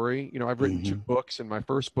personal story. I've written two Mm-hmm. books, and my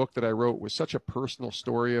first book that I wrote was such a personal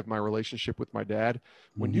story of my relationship with my dad.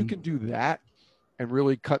 When you Mm-hmm. can do that and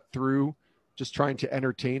really cut through just trying to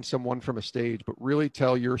entertain someone from a stage, but really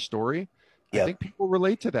tell your story, I Yep. think people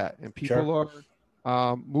relate to that, and Sure. people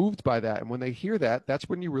are moved by that. And when they hear that, that's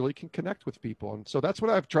when you really can connect with people. And so that's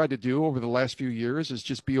what I've tried to do over the last few years is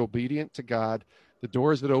just be obedient to God, the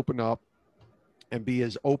doors that open up, and be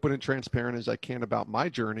as open and transparent as I can about my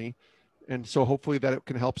journey. And so hopefully that it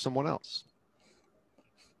can help someone else.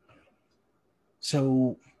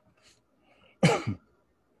 So,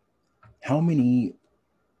 how many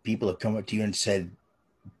people have come up to you and said,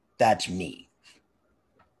 "That's me"?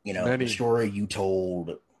 The Many, story you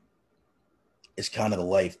told is kind of the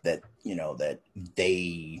life that that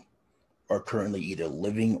they are currently either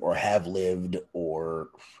living or have lived or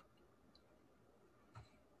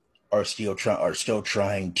are still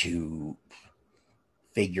trying to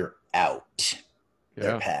figure out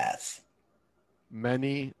their yeah, path.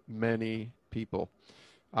 many people.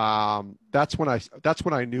 That's when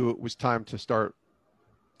I knew it was time to start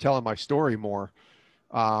telling my story more.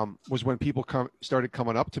 Was when people started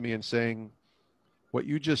coming up to me and saying, "What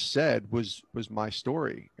you just said was my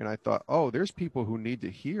story," and I thought, "Oh, there's people who need to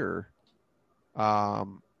hear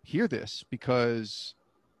this because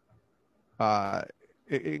uh,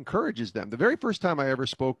 it encourages them." The very first time I ever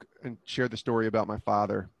spoke and shared the story about my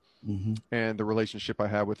father Mm-hmm. and the relationship I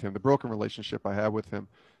had with him, the broken relationship I had with him,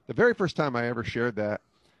 the very first time I ever shared that,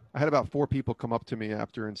 I had about four people come up to me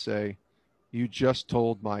after and say, "You just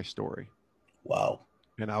told my story." Wow.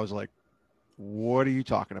 And I was like, "What are you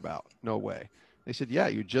talking about? No way." They said, "Yeah,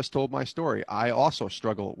 you just told my story. I also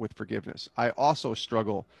struggle with forgiveness. I also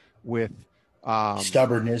struggle with um,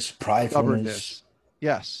 Stubbornness, pridefulness. stubbornness.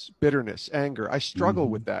 Yes, bitterness, anger. I struggle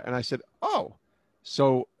Mm-hmm. with that." And I said, "Oh,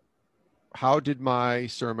 so how did my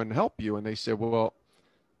sermon help you?" And they said, "Well,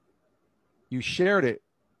 you shared it,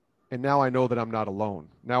 and now I know that I'm not alone.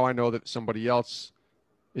 Now I know that somebody else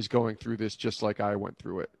is going through this just like I went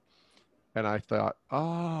through it." And I thought,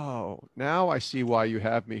 "Oh, now I see why you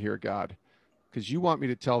have me here, God, because you want me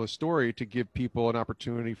to tell the story to give people an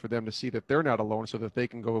opportunity for them to see that they're not alone so that they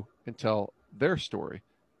can go and tell their story.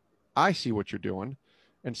 I see what you're doing."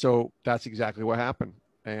 And so that's exactly what happened.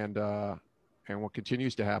 And what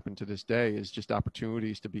continues to happen to this day is just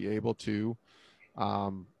opportunities to be able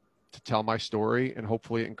um, to tell my story, and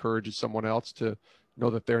hopefully it encourages someone else to know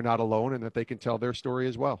that they're not alone and that they can tell their story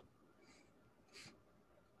as well.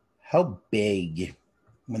 How big,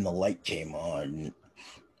 when the light came on,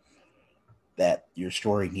 that your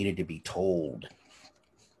story needed to be told,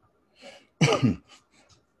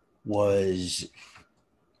 was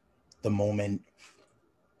the moment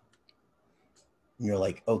you're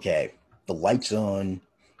like, okay, the light's on.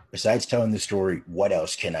 Besides telling the story, what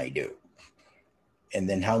else can I do? And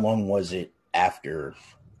then how long was it after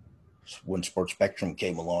when Sports Spectrum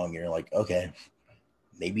came along? You're like, okay,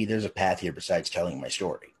 maybe there's a path here besides telling my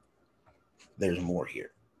story. There's more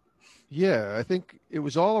here. Yeah, I think it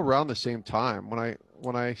was all around the same time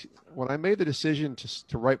when I made the decision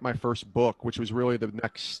to write my first book, which was really the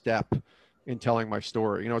next step in telling my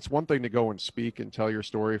story. You know, it's one thing to go and speak and tell your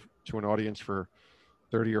story to an audience for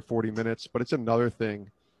 30 or 40 minutes, but it's another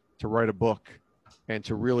thing to write a book and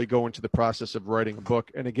to really go into the process of writing a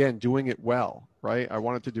book. And again, doing it well, right? I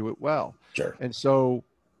wanted to do it well. Sure. And so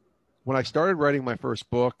when I started writing my first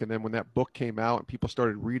book, and then when that book came out and people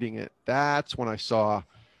started reading it, that's when I saw,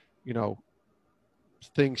 you know,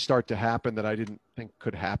 things start to happen that I didn't think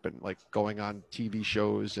could happen, like going on TV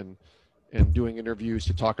shows and doing interviews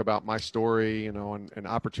to talk about my story, you know, and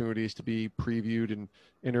opportunities to be previewed and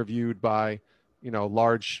interviewed by, you know,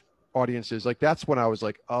 large audiences. Like that's when I was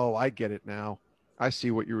like, oh, I get it now. I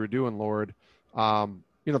see what you were doing, Lord.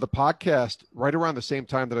 You know, the podcast right around the same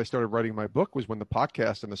time that I started writing my book was when the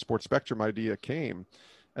podcast and the Sports Spectrum idea came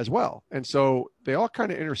as well. And so they all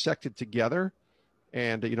kind of intersected together.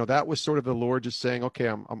 And, you know, that was sort of the Lord just saying, okay,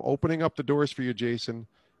 I'm opening up the doors for you, Jason.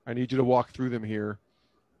 I need you to walk through them here.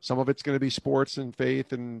 Some of it's going to be sports and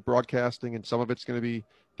faith and broadcasting, and some of it's going to be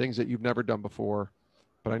things that you've never done before.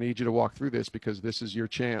 But I need you to walk through this because this is your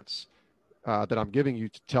chance that I'm giving you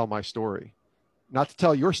to tell my story. Not to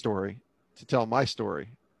tell your story, to tell my story.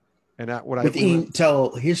 And that what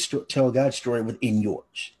tell God's story within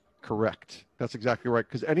yours. Correct. That's exactly right.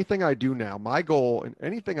 Because anything I do now, my goal in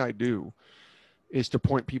anything I do is to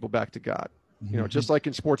point people back to God. You know, just like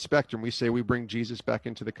in Sports Spectrum, we say we bring Jesus back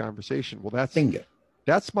into the conversation. Well,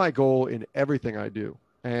 that's my goal in everything I do,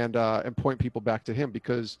 and point people back to Him,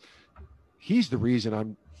 because He's the reason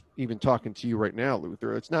I'm even talking to you right now,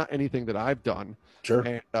 Luther. It's not anything that I've done. Sure.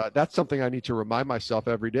 And that's something I need to remind myself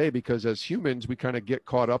every day, because as humans, we kind of get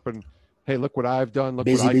caught up in, hey, look what I've done. Look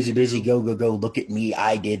busy, what I busy, go. Look at me.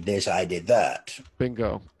 I did this. I did that.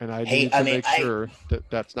 Bingo. And I need to make sure that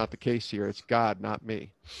that's not the case here. It's God, not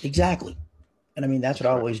me. Exactly. And I mean, that's what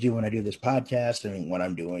I always do when I do this podcast. I mean, when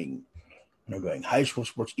I'm doing high school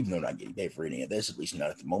sports, even though I'm not getting paid for any of this, at least not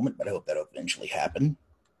at the moment, but I hope that'll eventually happen.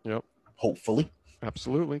 Yep. Hopefully.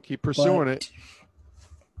 Absolutely. Keep pursuing it.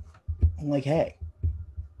 I'm like, hey,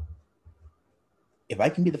 if I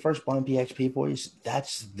can be the first blind PXP voice,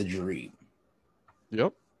 that's the dream.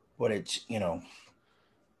 Yep. But it's, you know.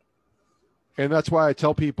 And that's why I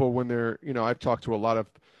tell people when they're, you know, I've talked to a lot of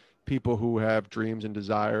people who have dreams and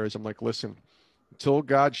desires. I'm like, listen, until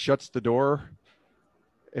God shuts the door,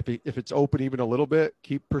 if it's open even a little bit,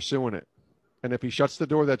 keep pursuing it. And if He shuts the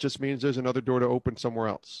door, that just means there's another door to open somewhere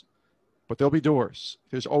else. But there'll be doors.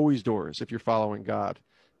 There's always doors if you're following God.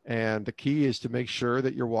 And the key is to make sure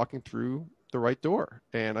that you're walking through the right door.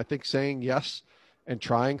 And I think saying yes and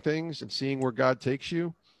trying things and seeing where God takes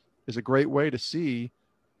you is a great way to see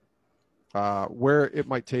where it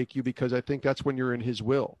might take you, because I think that's when you're in His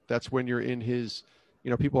will. That's when you're in His,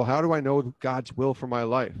 you know, people, how do I know God's will for my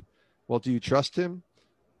life? Well, do you trust Him?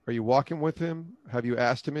 Are you walking with Him? Have you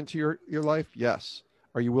asked Him into your life? Yes.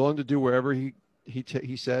 Are you willing to do wherever He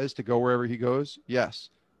says to go, wherever He goes? Yes.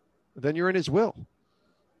 Then you're in His will.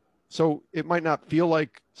 So it might not feel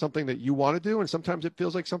like something that you want to do, and sometimes it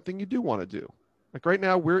feels like something you do want to do. Like right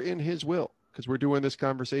now, we're in His will because we're doing this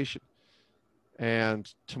conversation.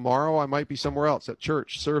 And tomorrow I might be somewhere else at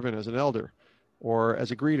church, serving as an elder or as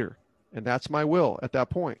a greeter. And that's my will at that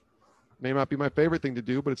point. It may not be my favorite thing to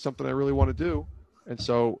do, but it's something I really want to do. And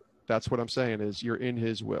so that's what I'm saying is you're in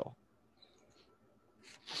His will.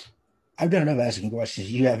 I've done enough asking questions.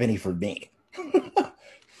 Do you have any for me?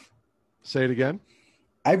 Say it again.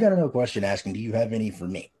 I've done enough question asking. Do you have any for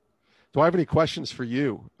me? Do I have any questions for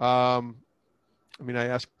you? I mean, I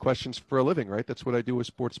ask questions for a living, right? That's what I do with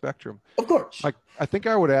Sports Spectrum. Of course. I think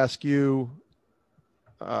I would ask you,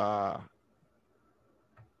 why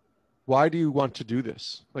do you want to do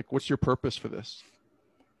this? Like, what's your purpose for this?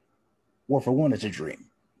 Well, for one, it's a dream.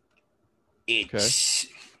 It's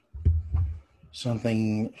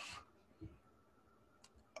something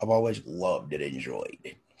I've always loved and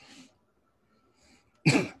enjoyed.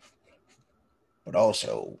 But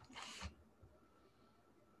also,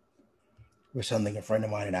 it was something a friend of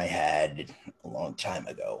mine and I had a long time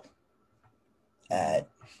ago.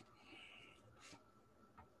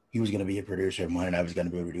 He was going to be a producer of mine, and I was going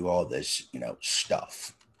to be able to do all this, you know,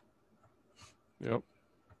 stuff. Yep.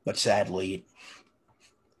 But sadly,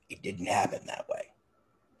 it didn't happen that way.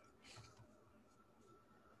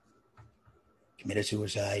 Committed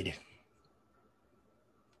suicide.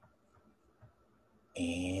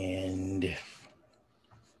 And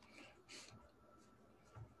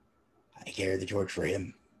I carry the torch for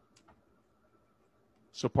him.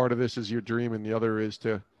 So part of this is your dream, and the other is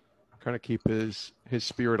to kind of keep his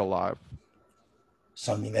spirit alive.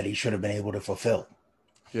 Something that he should have been able to fulfill.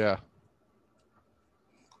 Yeah.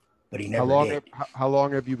 but he never did. How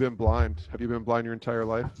long have you been blind? Have you been blind your entire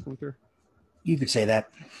life, Luther? You could say that.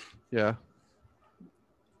 Yeah.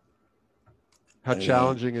 How I mean,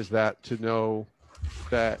 challenging is that to know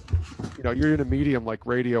that you're in a medium like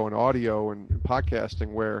radio and audio and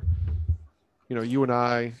podcasting where you and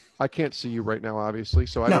I can't see you right now, obviously,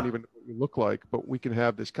 so I don't no. even know what you look like, but we can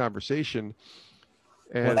have this conversation.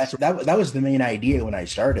 Well, And so, that was the main idea when I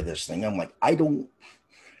started this thing. I'm like, I didn't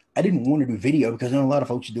want to do video because I know a lot of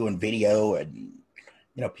folks are doing video, and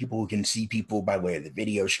people who can see people by way of the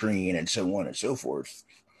video screen and so on and so forth.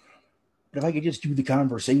 But if I could just do the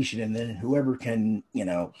conversation, and then whoever can,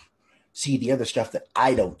 see the other stuff that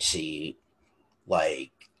I don't see,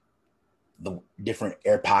 like the different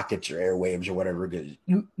air pockets or airwaves or whatever, because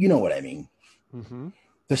you know what I mean. mm-hmm.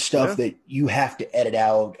 The stuff Yeah, that you have to edit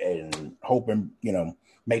out and hope and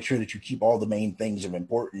make sure that you keep all the main things of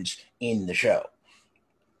importance in the show.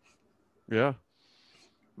 yeah.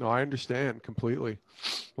 No, I understand completely.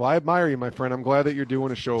 Well, I admire you, my friend. I'm glad that you're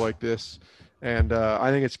doing a show like this, and I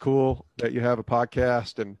think it's cool that you have a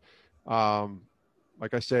podcast. And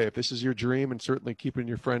like I say, if this is your dream, and certainly keeping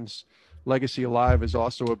your friend's legacy alive is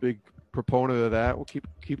also a big proponent of that. Well,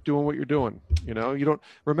 keep doing what you're doing. You don't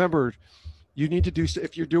remember. You need to do,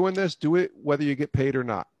 if you're doing this, do it whether you get paid or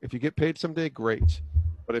not. If you get paid someday, great.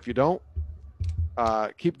 But if you don't,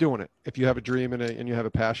 keep doing it. If you have a dream and you have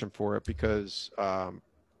a passion for it, because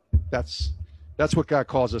that's what God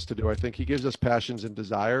calls us to do. I think He gives us passions and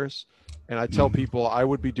desires. And I tell people I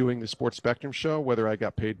would be doing the Sports Spectrum show whether I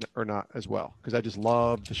got paid or not as well, because I just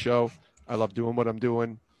love the show. I love doing what I'm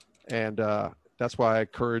doing, and that's why I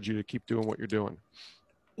encourage you to keep doing what you're doing.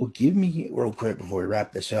 Well, give me real quick before we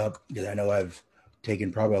wrap this up, because I know I've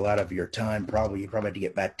taken probably a lot of your time. You probably have to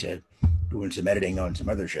get back to doing some editing on some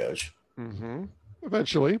other shows. Mm-hmm.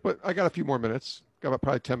 Eventually, but I got a few more minutes. Got about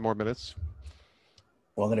probably 10 more minutes.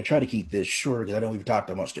 Well, I'm going to try to keep this short because I know we've talked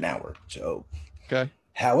almost an hour. So, Okay.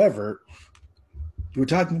 however, you were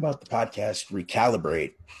talking about the podcast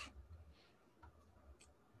Recalibrate.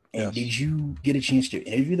 And Yes. did you get a chance to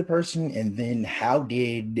interview the person? And then how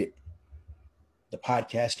did the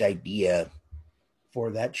podcast idea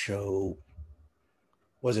for that show,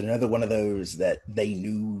 was it another one of those that they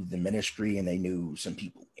knew the ministry and they knew some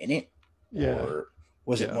people in it? Yeah. Or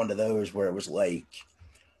was it Yeah. one of those where it was like,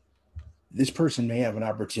 this person may have an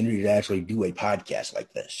opportunity to actually do a podcast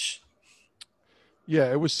like this?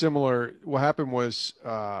 Yeah, it was similar. What happened was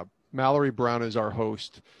Mallory Brown is our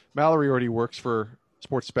host. Mallory already works for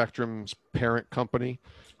Sports Spectrum's parent company.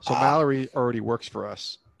 So Mallory already works for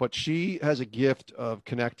us, but she has a gift of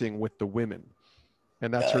connecting with the women.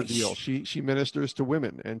 And that's her deal. She ministers to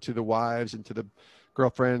women and to the wives and to the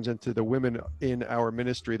girlfriends and to the women in our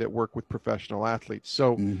ministry that work with professional athletes.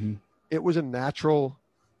 So it was a natural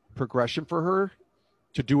progression for her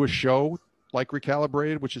to do a show like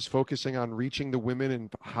Recalibrated, which is focusing on reaching the women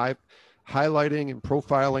and highlighting and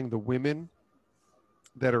profiling the women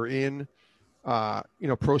that are in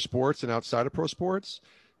pro sports and outside of pro sports.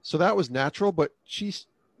 So that was natural, but she's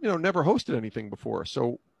never hosted anything before.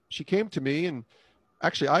 So she came to me, and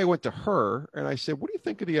actually I went to her and I said, what do you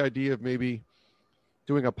think of the idea of maybe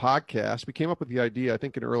doing a podcast? We came up with the idea, I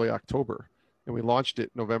think, in early October, and we launched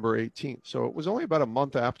it November 18th. So it was only about a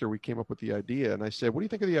month after we came up with the idea. And I said, what do you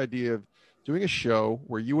think of the idea of doing a show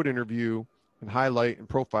where you would interview and highlight and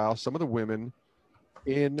profile some of the women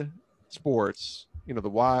in sports, the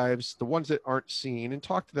wives, the ones that aren't seen, and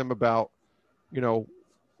talk to them about,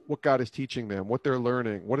 what God is teaching them, what they're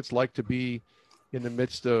learning, what it's like to be in the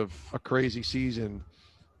midst of a crazy season.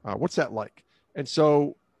 What's that like? And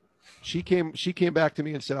so she came back to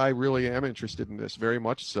me and said, I really am interested in this, very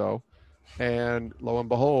much so. And lo and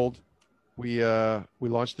behold, we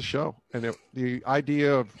launched the show. And the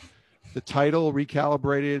idea of the title,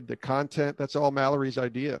 Recalibrated, the content, that's all Mallory's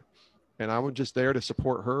idea. And I'm just there to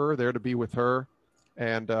support her, there to be with her,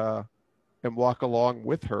 and walk along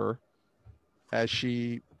with her as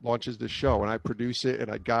she launches the show. And I produce it, and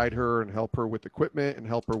I guide her and help her with equipment and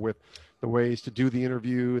help her with the ways to do the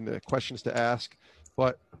interview and the questions to ask.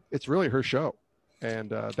 But it's really her show. And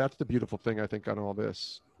that's the beautiful thing, I think, on all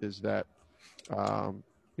this, is that,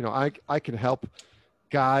 I can help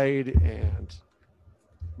guide and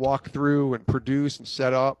walk through and produce and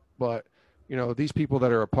set up. But, these people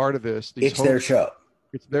that are a part of this, these it's hosts, their show.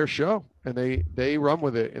 It's their show, and they run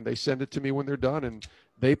with it, and they send it to me when they're done, and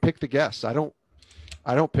they pick the guests. I don't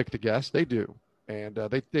pick the guests. They do. And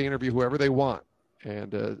they interview whoever they want.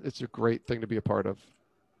 And it's a great thing to be a part of.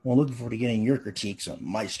 Well, looking forward to getting your critiques on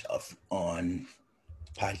my stuff on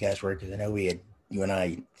podcast work, because I know you and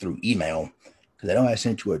I through email, because I know I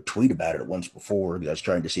sent you a tweet about it once before, because I was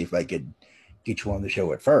trying to see if I could get you on the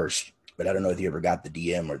show at first, but I don't know if you ever got the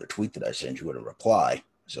DM or the tweet that I sent you with a reply.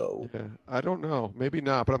 So, Yeah, I don't know, maybe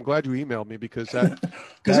not, but I'm glad you emailed me because that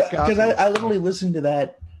because got I, me. I literally listened to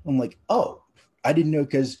that, I'm like, oh, I didn't know,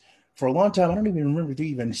 because for a long time I don't even remember if you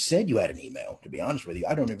even said you had an email. To be honest with you,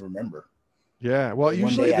 I don't even remember. Yeah, well, But one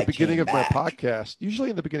usually day at the I beginning came of my back.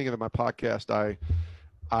 podcast,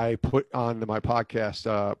 I put on my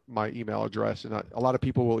podcast my email address, and a lot of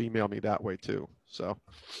people will email me that way too. So,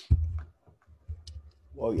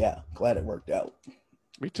 Well, yeah, glad it worked out.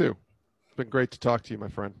 me too. It's been great to talk to you, my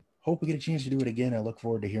friend. Hope we get a chance to do it again. I look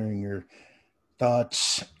forward to hearing your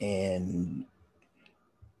thoughts, and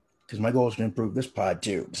because my goal is to improve this pod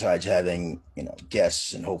too. Besides having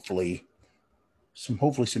guests and hopefully some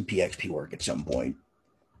PXP work at some point.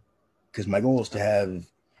 Because my goal is to have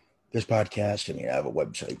this podcast. I mean, I have a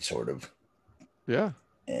website sort of Yeah.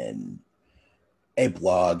 and a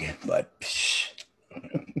blog, but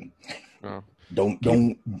No, don't keep.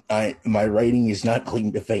 don't I my writing is not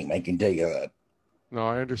clean to fame. I can tell you that. No,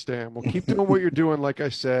 I understand. Well, keep doing what you're doing, like I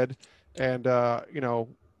said, and if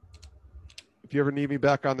you ever need me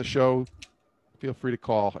back on the show, feel free to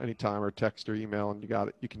call anytime or text or email, and you got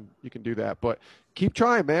it. You can do that. But keep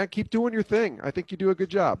trying, man. Keep doing your thing. I think you do a good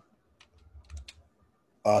job.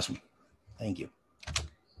 Awesome, thank you.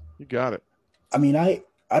 You got it. I mean, I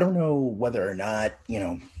don't know whether or not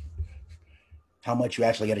how much you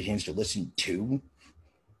actually got a chance to listen to.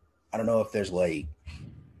 I don't know if there's like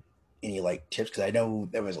any like tips, because I know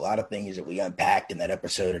there was a lot of things that we unpacked in that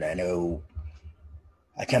episode, and I know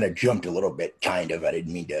I kind of jumped a little bit. Kind of, I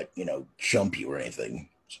didn't mean to jump you or anything.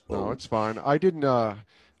 No, So, it's fine. I didn't. I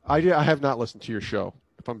have not listened to your show,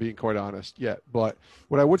 if I'm being quite honest yet. But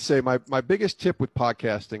what I would say, my biggest tip with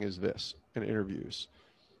podcasting is this: in interviews,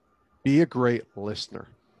 be a great listener.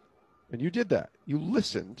 And you did that. You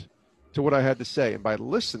listened to what I had to say, and by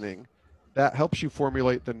listening, that helps you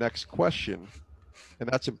formulate the next question, and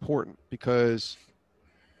that's important because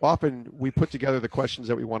often we put together the questions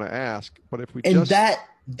that we want to ask, but if we and just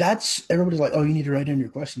that's everybody's like, oh, you need to write down your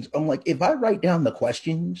questions. I'm like, if I write down the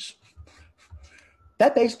questions,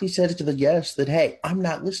 that basically says to the guest that, hey, I'm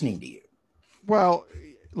not listening to you. well,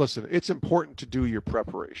 listen, it's important to do your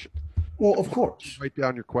preparation. Well, It's of important to course. write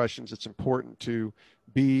down your questions. It's important to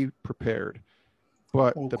be prepared.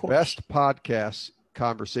 But Well, of the course. best podcast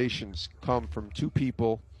conversations come from two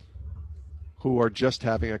people who are just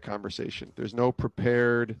having a conversation. There's no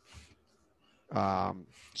prepared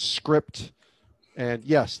script. And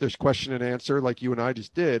yes, there's question and answer like you and I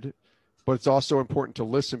just did, but it's also important to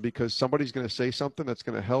listen because somebody's going to say something that's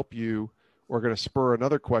going to help you or going to spur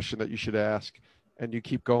another question that you should ask. And you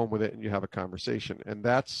keep going with it and you have a conversation. And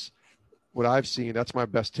that's what I've seen. That's my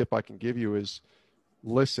best tip I can give you is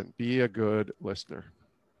listen, be a good listener.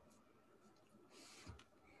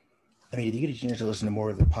 I mean, if you get a chance to listen to more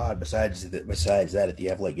of the pod, besides that, if you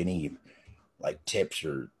have like any like tips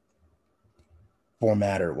or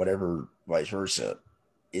format or whatever, vice versa,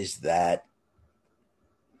 is that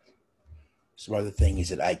some other things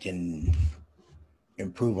that I can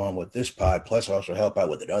improve on with this pod, plus also help out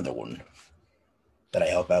with another one that I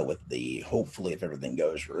help out with the, hopefully, if everything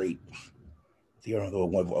goes right, the other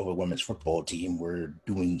women's football team. We're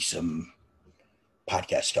doing some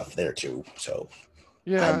podcast stuff there too. So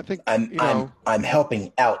Yeah, I I'm think, I'm I'm I'm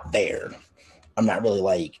helping out there. I'm not really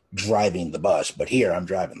like driving the bus, but here I'm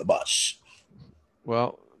driving the bus.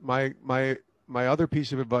 well, my other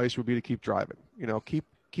piece of advice would be to keep driving.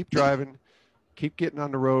 Keep driving, keep getting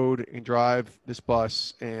on the road and drive this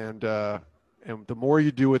bus and the more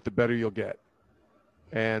you do it, the better you'll get.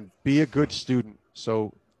 And be a good student.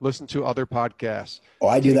 So listen to other podcasts, Oh,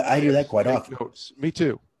 I do that. take I do that tips, quite take often. notes. Me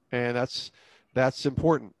too. And that's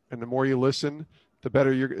important. And the more you listen, the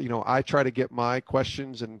better I try to get my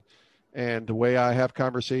questions and the way I have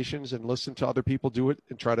conversations and listen to other people do it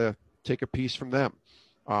and try to take a piece from them.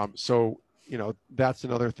 So that's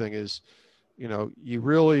another thing is, you can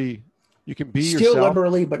be Still yourself.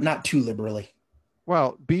 liberally, but not too liberally.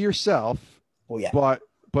 Well, be yourself, Well, yeah,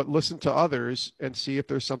 but listen to others and see if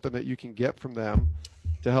there's something that you can get from them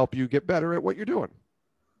to help you get better at what you're doing.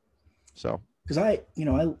 So, because I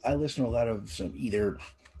listen to a lot of some either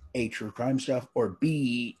A, true crime stuff, or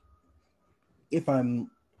B, if I'm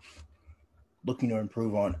looking to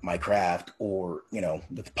improve on my craft, or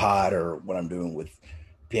with pod, or what I'm doing with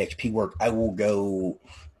PXP work, I will go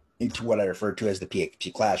into what I refer to as the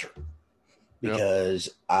PXP classroom, yep. because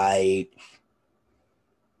I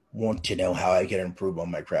want to know how I can improve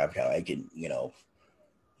on my craft, how I can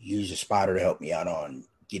use a spotter to help me out on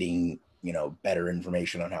getting better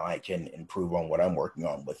information on how I can improve on what I'm working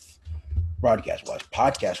on with broadcast wise.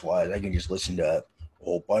 Podcast wise, I can just listen to a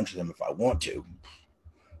whole bunch of them if I want to,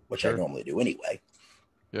 which I Sure. normally do anyway.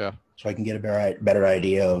 Yeah. So I can get a better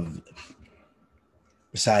idea of,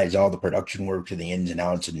 besides all the production work to the ins and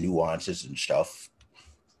outs and nuances and stuff.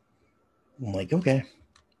 I'm like, okay.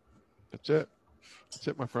 That's it. That's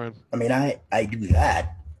it, my friend. I mean, I do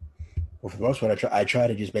that. But for the most part, I try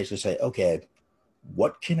to just basically say, okay,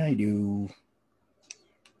 what can I do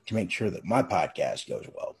to make sure that my podcast goes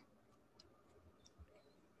well?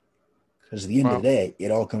 Because at the end of Well, the day,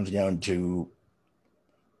 it all comes down to,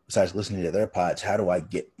 besides listening to their pods, how do I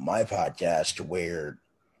get my podcast to where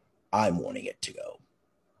I'm wanting it to go,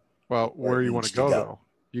 where where it do you want needs to to go go? though?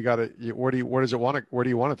 You got to, where does it want to, where do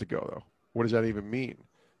you want it to go though? What does that even mean?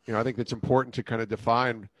 I think it's important to kind of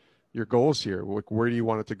define your goals here. Like, where do you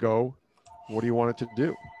want it to go? What do you want it to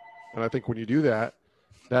do? And I think when you do that,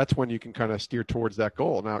 that's when you can kind of steer towards that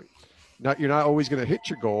goal. Now, you're not always going to hit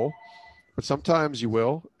your goal, but sometimes you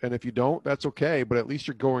will. And if you don't, that's okay. But at least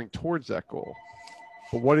you're going towards that goal.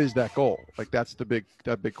 But what is that goal? Like that's that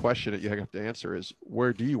big question that you have to answer is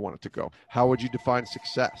where do you want it to go? How would you define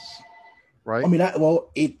success? I Right? mean,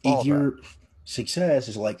 All if of that. your success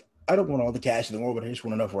is like, I don't want all the cash in the world, but I just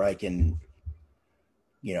want enough where I can,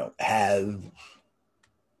 have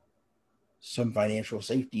some financial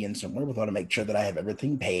safety and some wherewithal to make sure that I have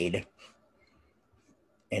everything paid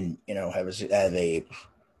and, have a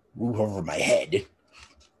roof over my head.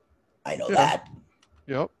 I know Yeah. that.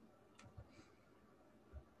 Yep.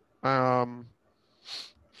 Um,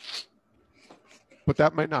 but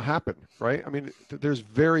that might not happen, right? I mean, there's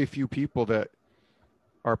very few people that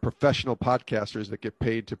are professional podcasters that get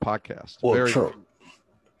paid to podcast. Well, Very true. few.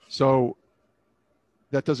 So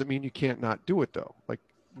that doesn't mean you can't not do it though. Like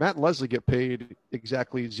Matt and Leslie get paid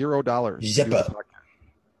exactly $0 to do the Zippo.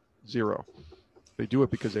 podcast. Zero. They do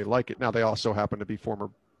it because they like it. Now they also happen to be former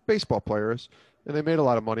baseball players and they made a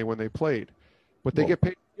lot of money when they played. But they Well, get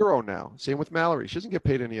paid zero now. Same with Mallory. She doesn't get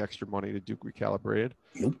paid any extra money to do Recalibrated.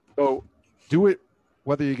 nope. So do it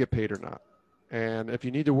whether you get paid or not. And if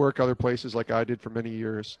you need to work other places like I did for many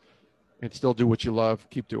years and still do what you love,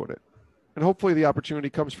 keep doing it. And hopefully the opportunity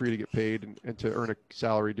comes for you to get paid and to earn a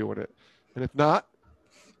salary doing it. And if not,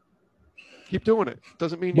 keep doing it.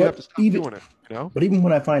 Doesn't mean you have to But stop even doing it, you know? but even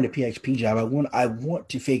when I find a PXP job, I want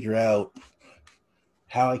to figure out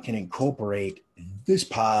how I can incorporate this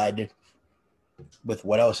pod with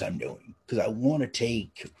what else I'm doing, because I want to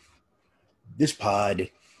take this pod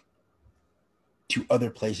to other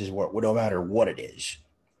places where no matter what it is,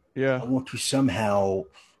 Yeah, I want to somehow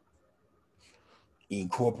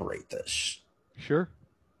incorporate this. sure.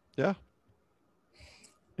 Yeah.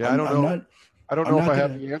 Yeah, I I'm don't I'm know. not I don't I'm know if not I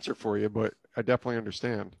have gonna the answer for you, but I definitely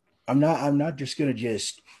understand. I'm not just gonna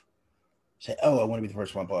just say, oh, I want to be the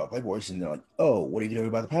first one to play voice, and they're like, oh, what are you doing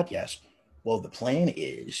about the podcast? Well, the plan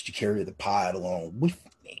is to carry the pod along with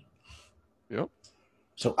me, Yep.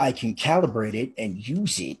 so I can calibrate it and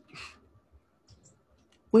use it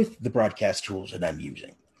with the broadcast tools that I'm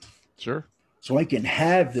using. Sure. So I can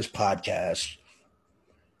have this podcast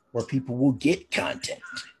where people will get content.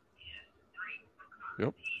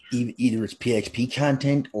 Yep. Either it's PXP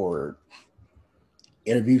content or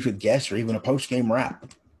interviews with guests or even a post game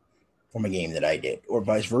wrap from a game that I did, or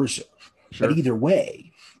vice versa. But Sure. either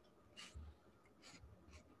way,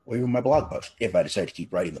 or even my blog post, if I decide to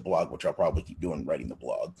keep writing the blog, which I'll probably keep doing, writing the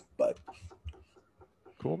blog. But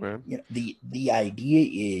Cool, man. the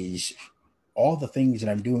idea is all the things that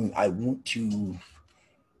I'm doing, I want to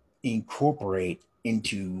incorporate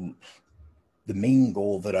into the main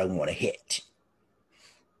goal that I want to hit,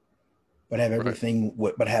 Right.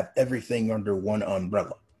 but have everything under one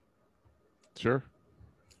umbrella. Sure.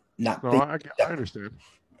 Not No, things I separate. understand.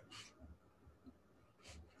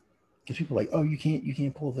 Because people are like, oh, you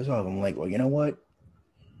can't pull this off. I'm like, well, you know what?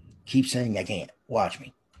 Keep saying I can't. Watch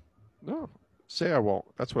me. No, say I won't.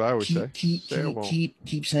 That's what I always say. Keep keep Say I keep won't. keep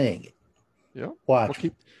keep saying it. Yeah. Well, Watch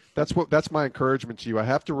me. that's my encouragement to you. I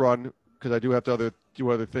have to run because I do have to do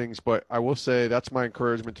other things, but I will say that's my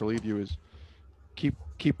encouragement to leave you is keep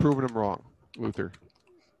proving them wrong, Luther.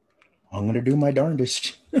 I'm gonna do my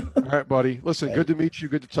darndest. All right, buddy. Listen, Hey, good to meet you.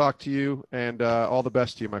 Good to talk to you, and all the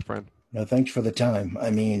best to you, my friend. no, thanks for the time. I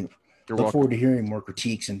mean, You're look forward welcome. to hearing more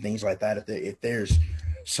critiques and things like that. If there's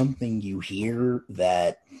something you hear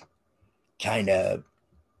that kind of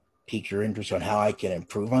pique your interest on how I can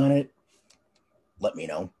improve on it, let me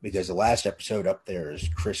know, because the last episode up there is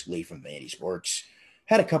Chris Lee from Vandy Sports.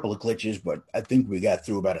 Had a couple of glitches, but I think we got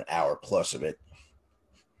through about an hour plus of it.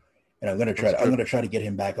 And Sounds I'm good. gonna try to get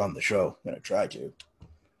him back on the show. I'm gonna try to with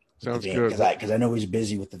the Sounds Van good. Well, because I know he's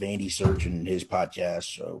busy with the Vandy search and his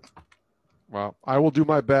podcast. So I will do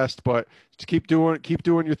my best, but just keep doing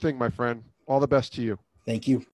your thing, my friend. All the best to you. Thank you.